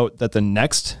no doubt that the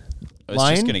next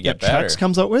line that Trex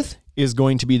comes out with is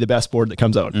going to be the best board that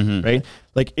comes out, right?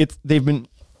 Like they've been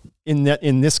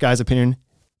in this guy's opinion,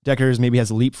 Deckers maybe has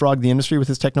leapfrogged the industry with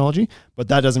his technology, but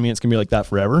that doesn't mean it's gonna be like that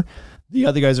forever. The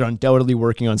other guys are undoubtedly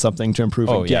working on something to improve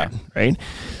again, right?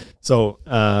 So,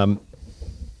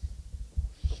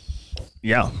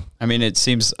 yeah. I mean, it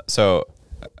seems so.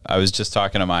 I was just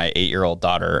talking to my 8-year-old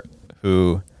daughter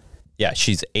who,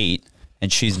 she's 8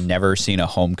 and she's never seen a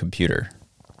home computer.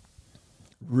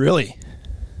 Really?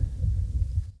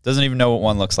 Doesn't even know what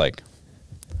one looks like.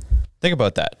 Think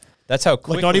about that. That's how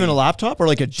quickly. Like not even a laptop or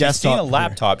like a desktop? She's seen a computer?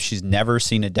 laptop. She's never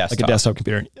seen a desktop. Like a desktop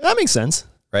computer. That makes sense.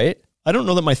 Right? I don't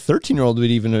know that my 13-year-old would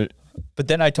even. But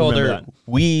then I told her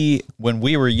when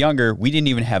we were younger, we didn't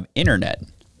even have internet.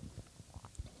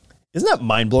 Isn't that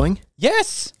mind-blowing?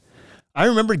 Yes. I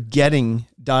remember getting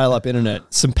dial-up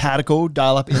internet, simpatico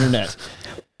dial-up internet.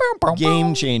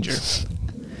 Game changer.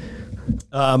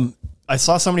 I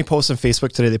saw somebody post on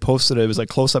Facebook today. They posted it was like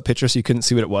close-up picture, so you couldn't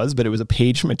see what it was, but it was a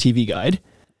page from a TV guide.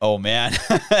 Oh man.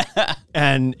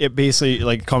 And it basically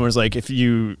like comment was like, if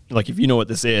you know what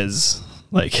this is,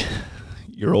 like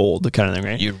you're old, the kind of thing,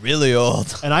 right? You're really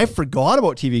old. And I forgot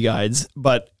about TV guides,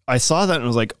 but I saw that and I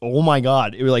was like, oh my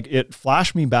God. It was like, it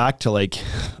flashed me back to like,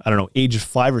 I don't know, age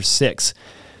 5 or 6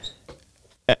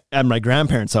 at my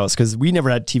grandparents' house. Cause we never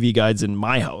had TV guides in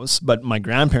my house, but my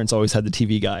grandparents always had the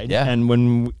TV guide. Yeah. And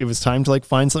when it was time to like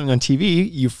find something on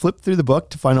TV, you flip through the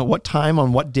book to find out what time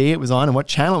on what day it was on and what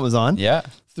channel it was on. Yeah.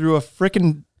 Through a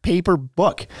freaking paper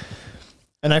book.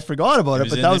 And I forgot about it,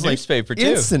 but that was like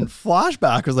instant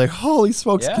flashback. I was like, holy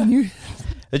smokes, can you?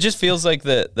 It just feels like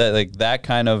that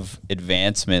kind of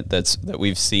advancement that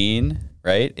we've seen,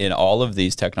 right? In all of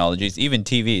these technologies, even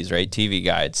TVs, right?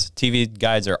 TV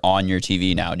guides are on your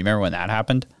TV now. Do you remember when that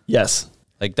happened? Yes.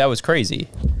 Like that was crazy.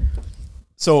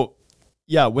 So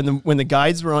yeah, when the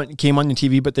guides came on your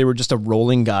TV, but they were just a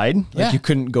rolling guide. Like you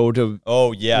couldn't go to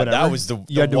whatever. That was the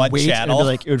had one to wait channel.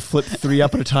 And it would flip 3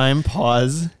 up at a time,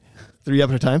 pause, 3 up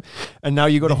at a time. And now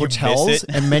you go to hotels,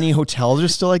 and many hotels are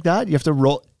still like that. You have to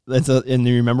roll. And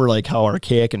you remember like how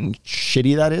archaic and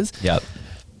shitty that is. Yep.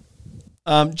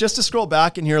 Just to scroll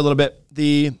back in here a little bit,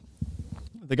 the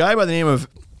guy by the name of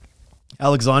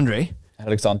Alexander the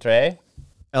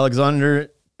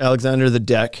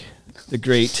Deck, the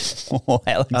Great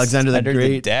Alexander the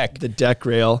Great, the Deck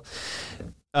Rail,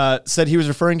 said he was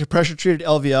referring to pressure treated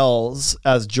LVLs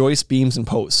as joist, beams, and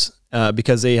posts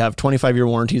because they have 25-year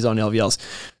warranties on LVLs.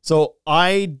 So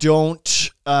I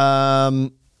don't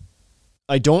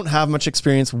have much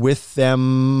experience with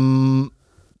them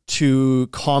to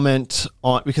comment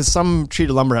on, because some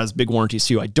treated lumber has big warranties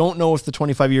too. I don't know if the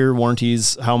 25-year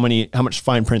warranties, how much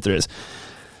fine print there is.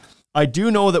 I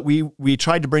do know that we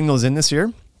tried to bring those in this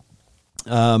year.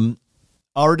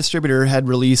 Our distributor had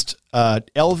released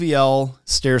LVL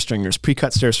stair stringers,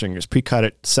 pre-cut stair stringers, pre-cut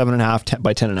at 7.5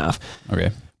 by 10.5.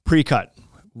 Okay. Pre-cut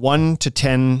 1 to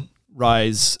 10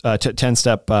 rise to 10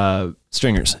 step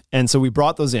stringers. And so we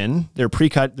brought those in. They're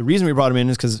pre-cut. The reason we brought them in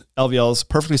is because LVL's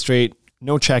perfectly straight,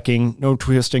 no checking, no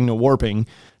twisting, no warping.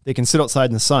 They can sit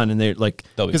outside in the sun, and they're like,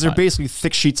 because they're basically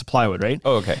thick sheets of plywood, right?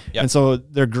 Oh, okay. Yep. And so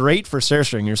they're great for stair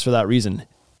stringers for that reason.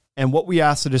 And what we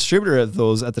asked the distributor of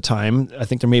those at the time, I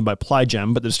think they're made by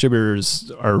Plygem, but the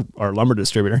distributors, our lumber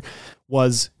distributor,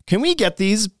 was, can we get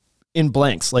these in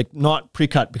blanks, like not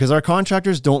pre-cut? Because our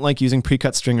contractors don't like using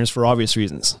pre-cut stringers for obvious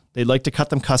reasons. They'd like to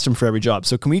cut them custom for every job.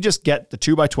 So can we just get the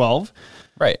 2x12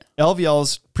 right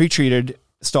LVLs pre-treated,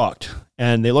 stocked?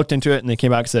 And they looked into it and they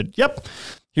came back and said, yep,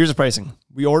 here's the pricing.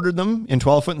 We ordered them in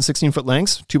 12-foot and 16-foot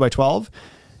lengths, 2x12,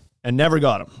 and never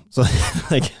got them. So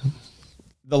like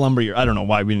the lumber year, I don't know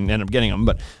why we didn't end up getting them,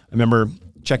 but I remember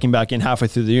checking back in halfway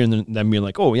through the year and then being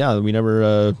like, oh yeah, we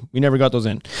never got those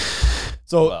in.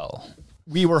 So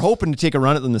we were hoping to take a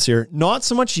run at them this year. Not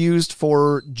so much used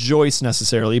for joists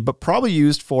necessarily, but probably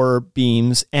used for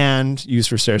beams and used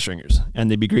for stair stringers. And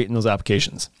they'd be great in those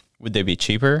applications. Would they be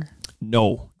cheaper?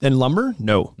 No. Than lumber?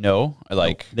 No. No?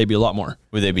 They'd be a lot more.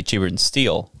 Would they be cheaper than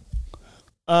steel?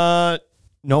 No.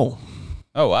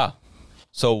 Oh, wow.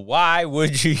 So why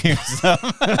would you use them?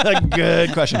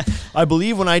 Good question. I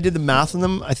believe when I did the math on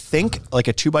them, I think like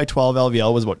a 2x12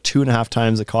 LVL was about 2.5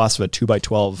 times the cost of a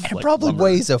 2x12. It probably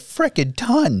weighs a frickin'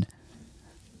 ton.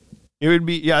 It would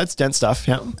be, yeah, it's dense stuff.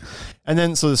 Yeah. And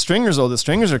then, so the stringers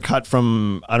are cut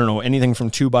from, I don't know, anything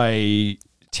from 2x10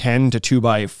 to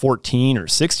 2x14 or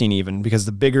 16 even, because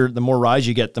the more rise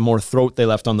you get, the more throat they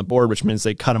left on the board, which means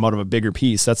they cut them out of a bigger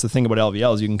piece. That's the thing about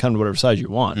LVLs. You can cut them to whatever size you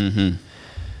want.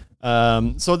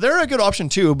 Mm-hmm. So they're a good option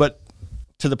too, but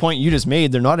to the point you just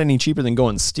made, they're not any cheaper than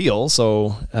going steel.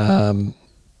 So,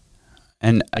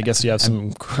 and I guess you have some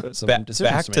decisions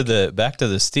back to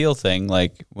the steel thing.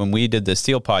 Like when we did the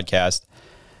steel podcast,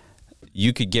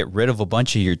 you could get rid of a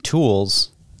bunch of your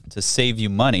tools to save you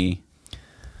money.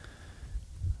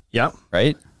 Yeah.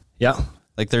 Right? Yeah.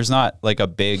 Like there's not like a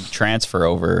big transfer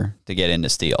over to get into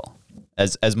steel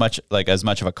as much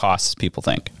of a cost as people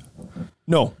think.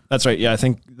 No, that's right. Yeah, I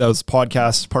think that was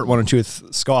podcast part 1 and 2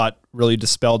 with Scott really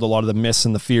dispelled a lot of the myths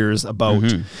and the fears about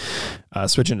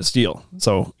switching to steel.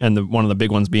 So, and one of the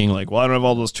big ones being like, well, I don't have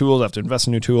all those tools. I have to invest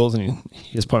in new tools. And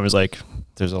his point was like,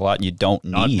 there's a lot you don't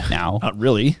need now. Not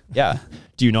really. Yeah.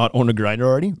 Do you not own a grinder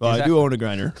already? Well, exactly. I do own a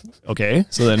grinder. Okay.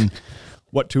 So then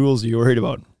what tools are you worried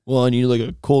about? Well, I need like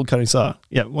a cold cutting saw.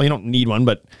 Yeah. Well, you don't need one,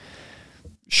 but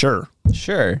sure.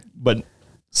 But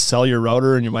sell your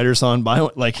router and your miter saw and buy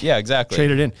one. Like, yeah, exactly.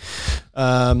 Trade it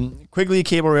in. Quigley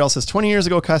Cable Rail says 20 years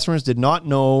ago, customers did not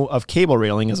know of cable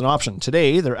railing as an option.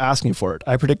 Today, they're asking for it.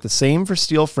 I predict the same for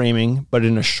steel framing, but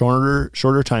in a shorter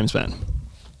time span.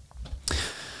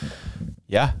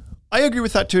 Yeah. I agree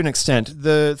with that to an extent.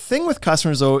 The thing with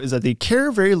customers, though, is that they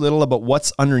care very little about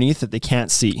what's underneath that they can't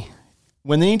see.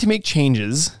 When they need to make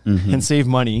changes and save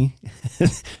money,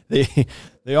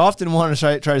 they often want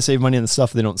to try to save money on the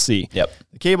stuff they don't see. Yep.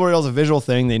 The cable rail is a visual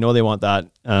thing. They know they want that.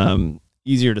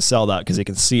 Easier to sell that because they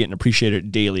can see it and appreciate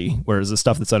it daily. Whereas the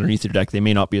stuff that's underneath their deck, they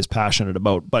may not be as passionate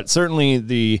about. But certainly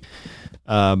the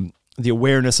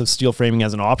awareness of steel framing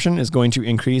as an option is going to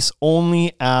increase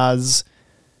only as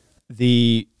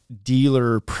the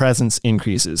dealer presence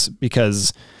increases,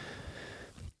 because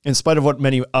in spite of what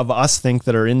many of us think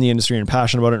that are in the industry and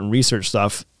passionate about it and research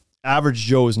stuff, average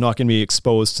Joe is not going to be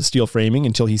exposed to steel framing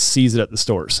until he sees it at the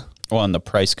stores. Well, and the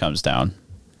price comes down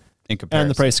in comparison.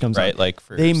 And the price comes right? down. Like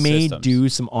for they may systems. do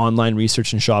some online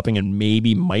research and shopping and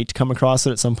maybe might come across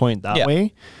it at some point that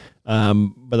way.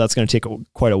 But that's going to take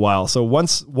quite a while. So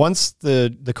once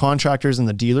the contractors and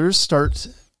the dealers start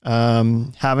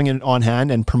having it on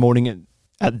hand and promoting it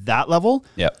at that level,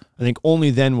 I think only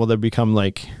then will there become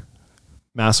like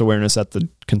mass awareness at the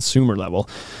consumer level.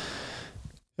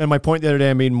 And my point the other day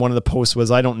I made in one of the posts was,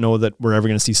 I don't know that we're ever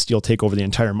going to see steel take over the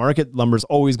entire market. Lumber's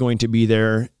always going to be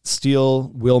there.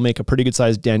 Steel will make a pretty good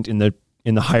sized dent in the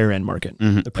higher end market.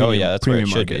 The premium, that's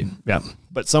premium where it market. should be. Yeah.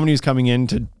 But somebody who's coming in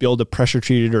to build a pressure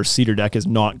treated or cedar deck is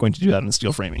not going to do that on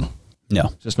steel framing. No.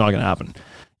 It's just not going to happen.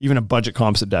 Even a budget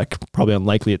composite deck, probably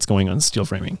unlikely it's going on steel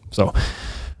framing. So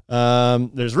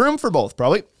there's room for both,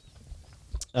 probably.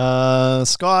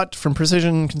 Scott from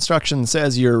Precision Construction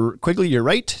says, Quigley, you're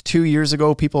right. 2 years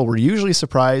ago, people were usually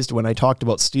surprised when I talked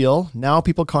about steel. Now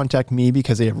people contact me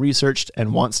because they have researched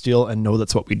and want steel and know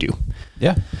that's what we do.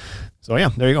 Yeah. So yeah,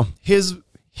 there you go.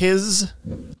 His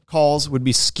calls would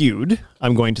be skewed,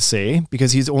 I'm going to say,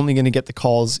 because he's only going to get the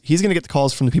calls. He's going to get the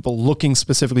calls from the people looking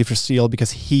specifically for steel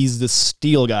because he's the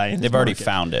steel guy. They've already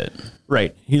found it.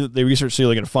 Right. They research steel,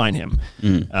 they're going to find him.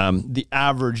 The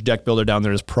average deck builder down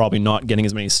there is probably not getting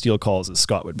as many steel calls as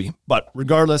Scott would be. But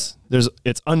regardless,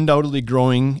 it's undoubtedly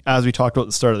growing, as we talked about at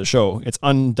the start of the show. It's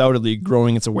undoubtedly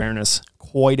growing its awareness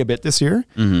quite a bit this year,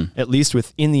 at least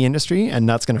within the industry, and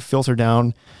that's going to filter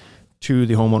down to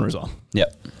the homeowner as well.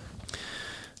 Yep.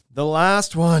 The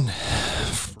last one.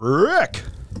 Frick.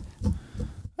 I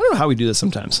don't know how we do this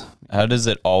sometimes. How does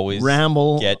it always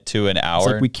get to an hour?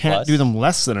 It's like we can't do them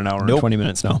less than an hour and 20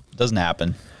 minutes now. Doesn't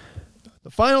happen. The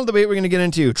final debate we're going to get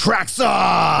into, track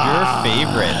saw. Your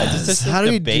favorite. How do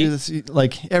we do this?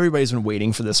 Like, everybody's been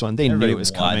waiting for this one. They knew it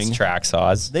was coming. Track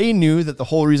saws. They knew that the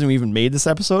whole reason we even made this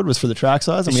episode was for the track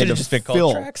saws, and we had to just been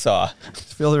called track saw.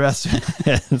 Fill the rest.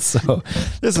 And so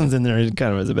this one's in there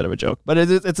kind of as a bit of a joke, but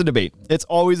it's a debate. It's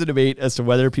always a debate as to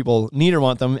whether people need or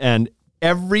want them, and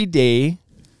every day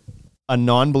a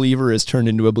non-believer is turned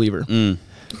into a believer.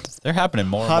 They're happening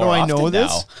more. How and more do I know often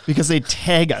this? Now. Because they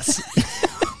tag us.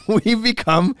 We've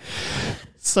become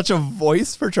such a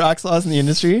voice for track saws in the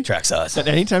industry. Track saws. That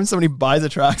anytime somebody buys a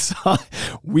track saw,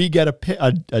 we get a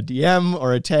DM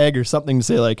or a tag or something to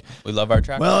say like, We love our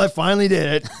track well, saws. I finally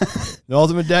did it. The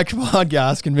Ultimate Deck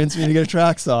podcast convinced me to get a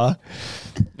track saw.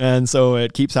 And so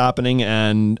it keeps happening.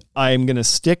 And I'm going to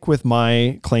stick with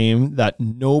my claim that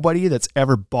nobody that's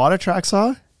ever bought a track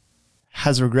saw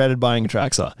has regretted buying a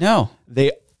track saw. No.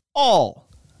 They all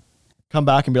come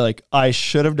back and be like, I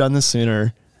should have done this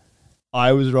sooner.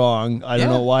 I was wrong. I don't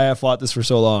know why I fought this for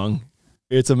so long.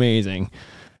 It's amazing.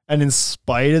 And in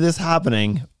spite of this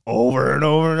happening over and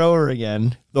over and over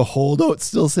again, the holdouts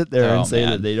still sit there and say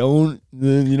that you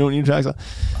don't need a track saw.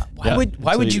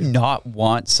 Why would you not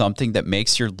want something that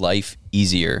makes your life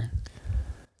easier?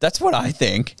 That's what I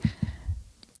think.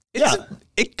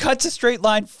 It cuts a straight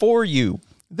line for you.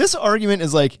 This argument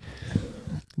is like,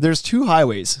 there's two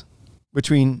highways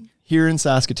between here and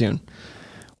Saskatoon.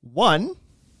 One,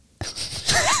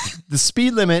 the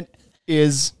speed limit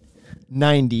is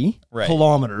 90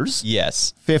 kilometers.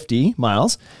 Yes. 50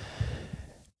 miles.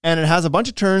 And it has a bunch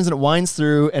of turns and it winds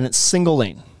through and it's single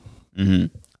lane.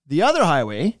 Mm-hmm. The other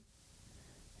highway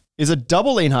is a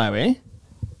double lane highway.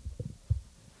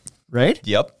 Right?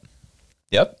 Yep.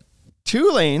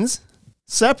 2 lanes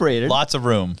separated. Lots of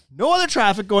room. No other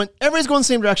traffic going. Everybody's going the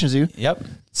same direction as you. Yep.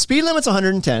 Speed limit's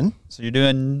 110. So you're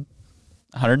doing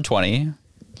 120.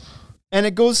 And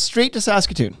it goes straight to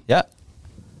Saskatoon. Yeah.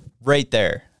 Right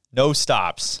there. No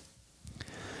stops.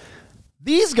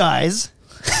 These guys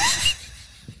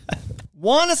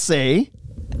want to say,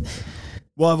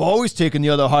 well, I've always taken the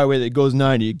other highway that goes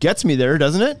 90. It gets me there,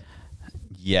 doesn't it?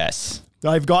 Yes.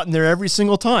 I've gotten there every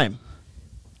single time.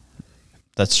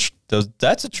 That's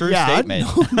a true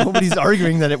statement. Nobody's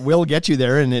arguing that it will get you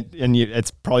there, and it's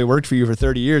probably worked for you for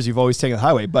 30 years. You've always taken the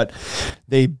highway, but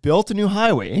they built a new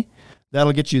highway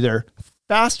that'll get you there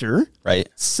faster, right?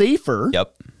 Safer,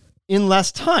 in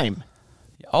less time.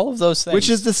 All of those things. Which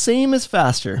is the same as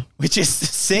faster. It is the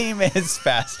same as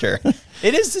faster.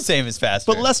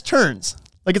 But less turns.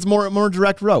 Like it's more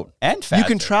direct route. And faster. You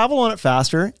can travel on it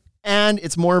faster, and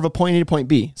it's more of a point A to point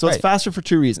B. So it's faster for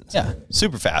 2 reasons. Yeah,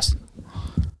 super fast.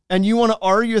 And you want to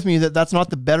argue with me that that's not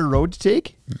the better road to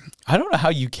take? I don't know how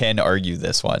you can argue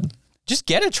this one. Just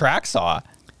get a track saw.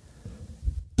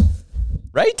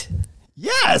 Right?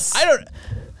 Yes. I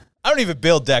don't even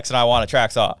build decks and I want a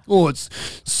track saw. Oh, it's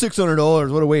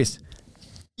 $600. What a waste.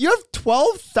 You have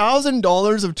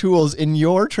 $12,000 of tools in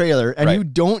your trailer and you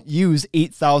don't use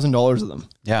 $8,000 of them.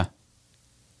 Yeah.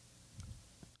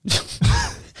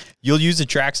 You'll use a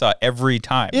track saw every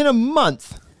time. In a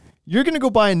month, you're going to go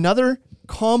buy another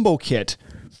combo kit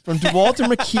from DeWalt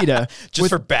and Makita just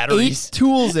for batteries. 8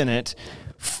 tools in it,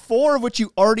 4 of which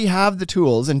you already have the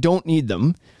tools and don't need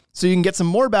them. So you can get some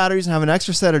more batteries and have an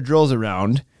extra set of drills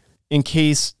around in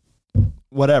case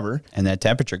whatever. And that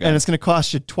temperature gun. And it's going to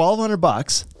cost you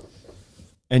 $1,200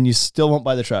 and you still won't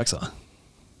buy the track saw.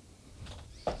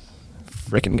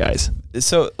 Frickin' guys.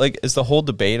 So like, is the whole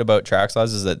debate about track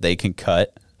saws is that they can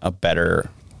cut a better...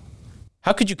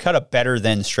 How could you cut a better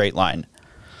than straight line?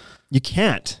 You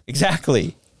can't.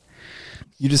 Exactly.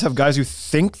 You just have guys who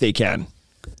think they can.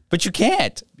 But you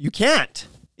can't. You can't.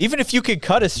 Even if you could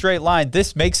cut a straight line,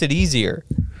 this makes it easier.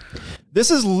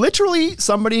 This is literally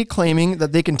somebody claiming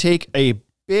that they can take a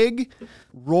big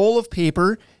roll of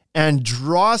paper and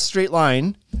draw a straight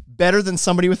line better than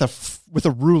somebody with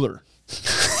a ruler.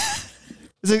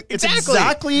 It's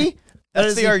exactly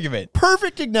that's the argument.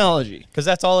 Perfect analogy. Because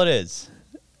that's all it is.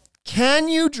 Can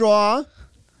you draw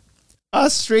a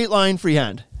straight line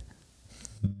freehand?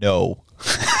 No.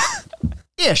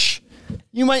 Ish.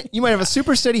 You might have a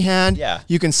super steady hand. Yeah.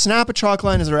 You can snap a chalk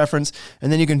line as a reference,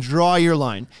 and then you can draw your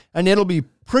line, and it'll be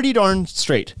pretty darn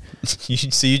straight.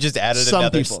 So you just added Some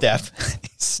another people. step.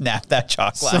 Snap that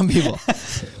chalk line. Some people.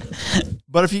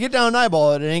 But if you get down and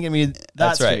eyeball it, it ain't gonna be that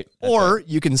That's straight. right. That's or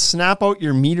you can snap out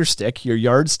your meter stick, your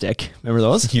yard stick. Remember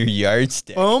those? Your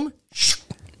yardstick. Boom.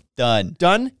 Done.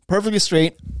 Done. Perfectly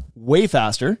straight. Way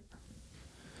faster.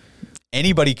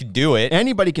 Anybody can do it.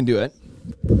 Anybody can do it.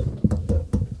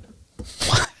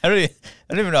 I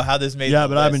don't even know how this made. Yeah,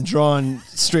 but I've been drawing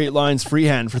straight lines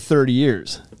freehand for 30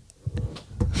 years.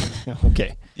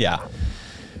 Okay. Yeah.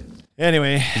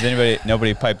 Anyway, Has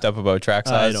nobody piped up about track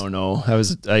saws? I don't know.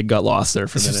 I got lost there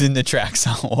for a This was minute. in the track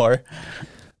saw war.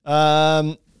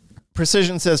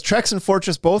 Precision says Trex and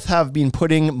Fortress both have been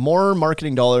putting more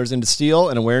marketing dollars into steel,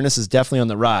 and awareness is definitely on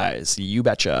the rise. You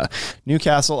betcha.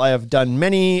 Newcastle, I have done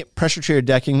many pressure treated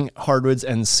decking, hardwoods,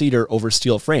 and cedar over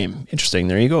steel frame. Interesting.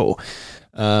 There you go.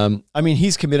 I mean,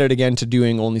 he's committed again to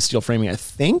doing only steel framing, I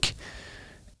think.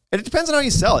 It depends on how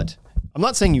you sell it. I'm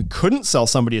not saying you couldn't sell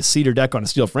somebody a cedar deck on a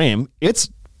steel frame. It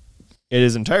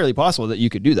is entirely possible that you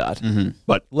could do that,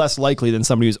 but less likely than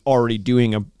somebody who's already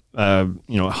doing a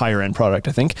higher end product,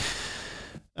 I think.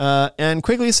 And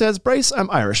Quigley says, Bryce, I'm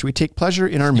Irish. We take pleasure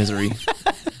in our misery.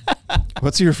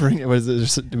 What's he referring? What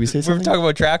is it? Did we say something? We were talking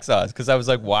about track saws because I was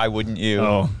like, why wouldn't you?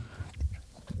 Oh,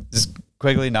 Does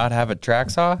Quigley not have a track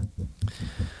saw?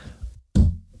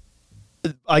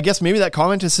 I guess maybe that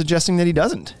comment is suggesting that he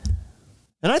doesn't.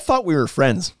 And I thought we were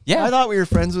friends. Yeah. I thought we were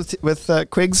friends with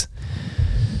Quigs.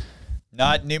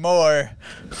 Not anymore.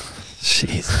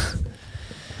 Jeez.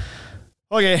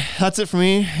 Okay, that's it for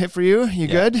me. It for you? You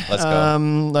good? Let's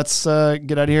go. Let's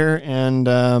get out of here.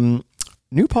 And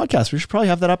new podcast. We should probably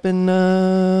have that up in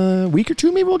a week or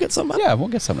two. Maybe we'll get something up. Yeah, we'll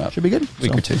get something up. Should be good.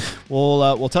 Week or two.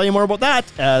 We'll tell you more about that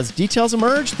as details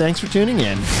emerge. Thanks for tuning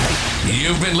in.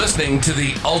 You've been listening to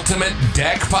the Ultimate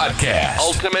Deck Podcast.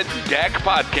 Ultimate Deck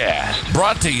Podcast.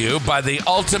 Brought to you by the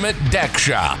Ultimate Deck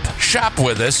Shop. Shop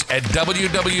with us at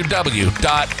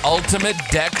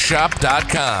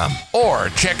www.ultimatedeckshop.com or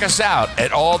check us out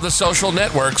at all the social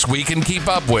networks we can keep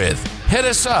up with. Hit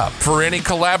us up for any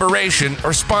collaboration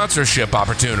or sponsorship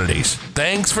opportunities.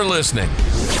 Thanks for listening.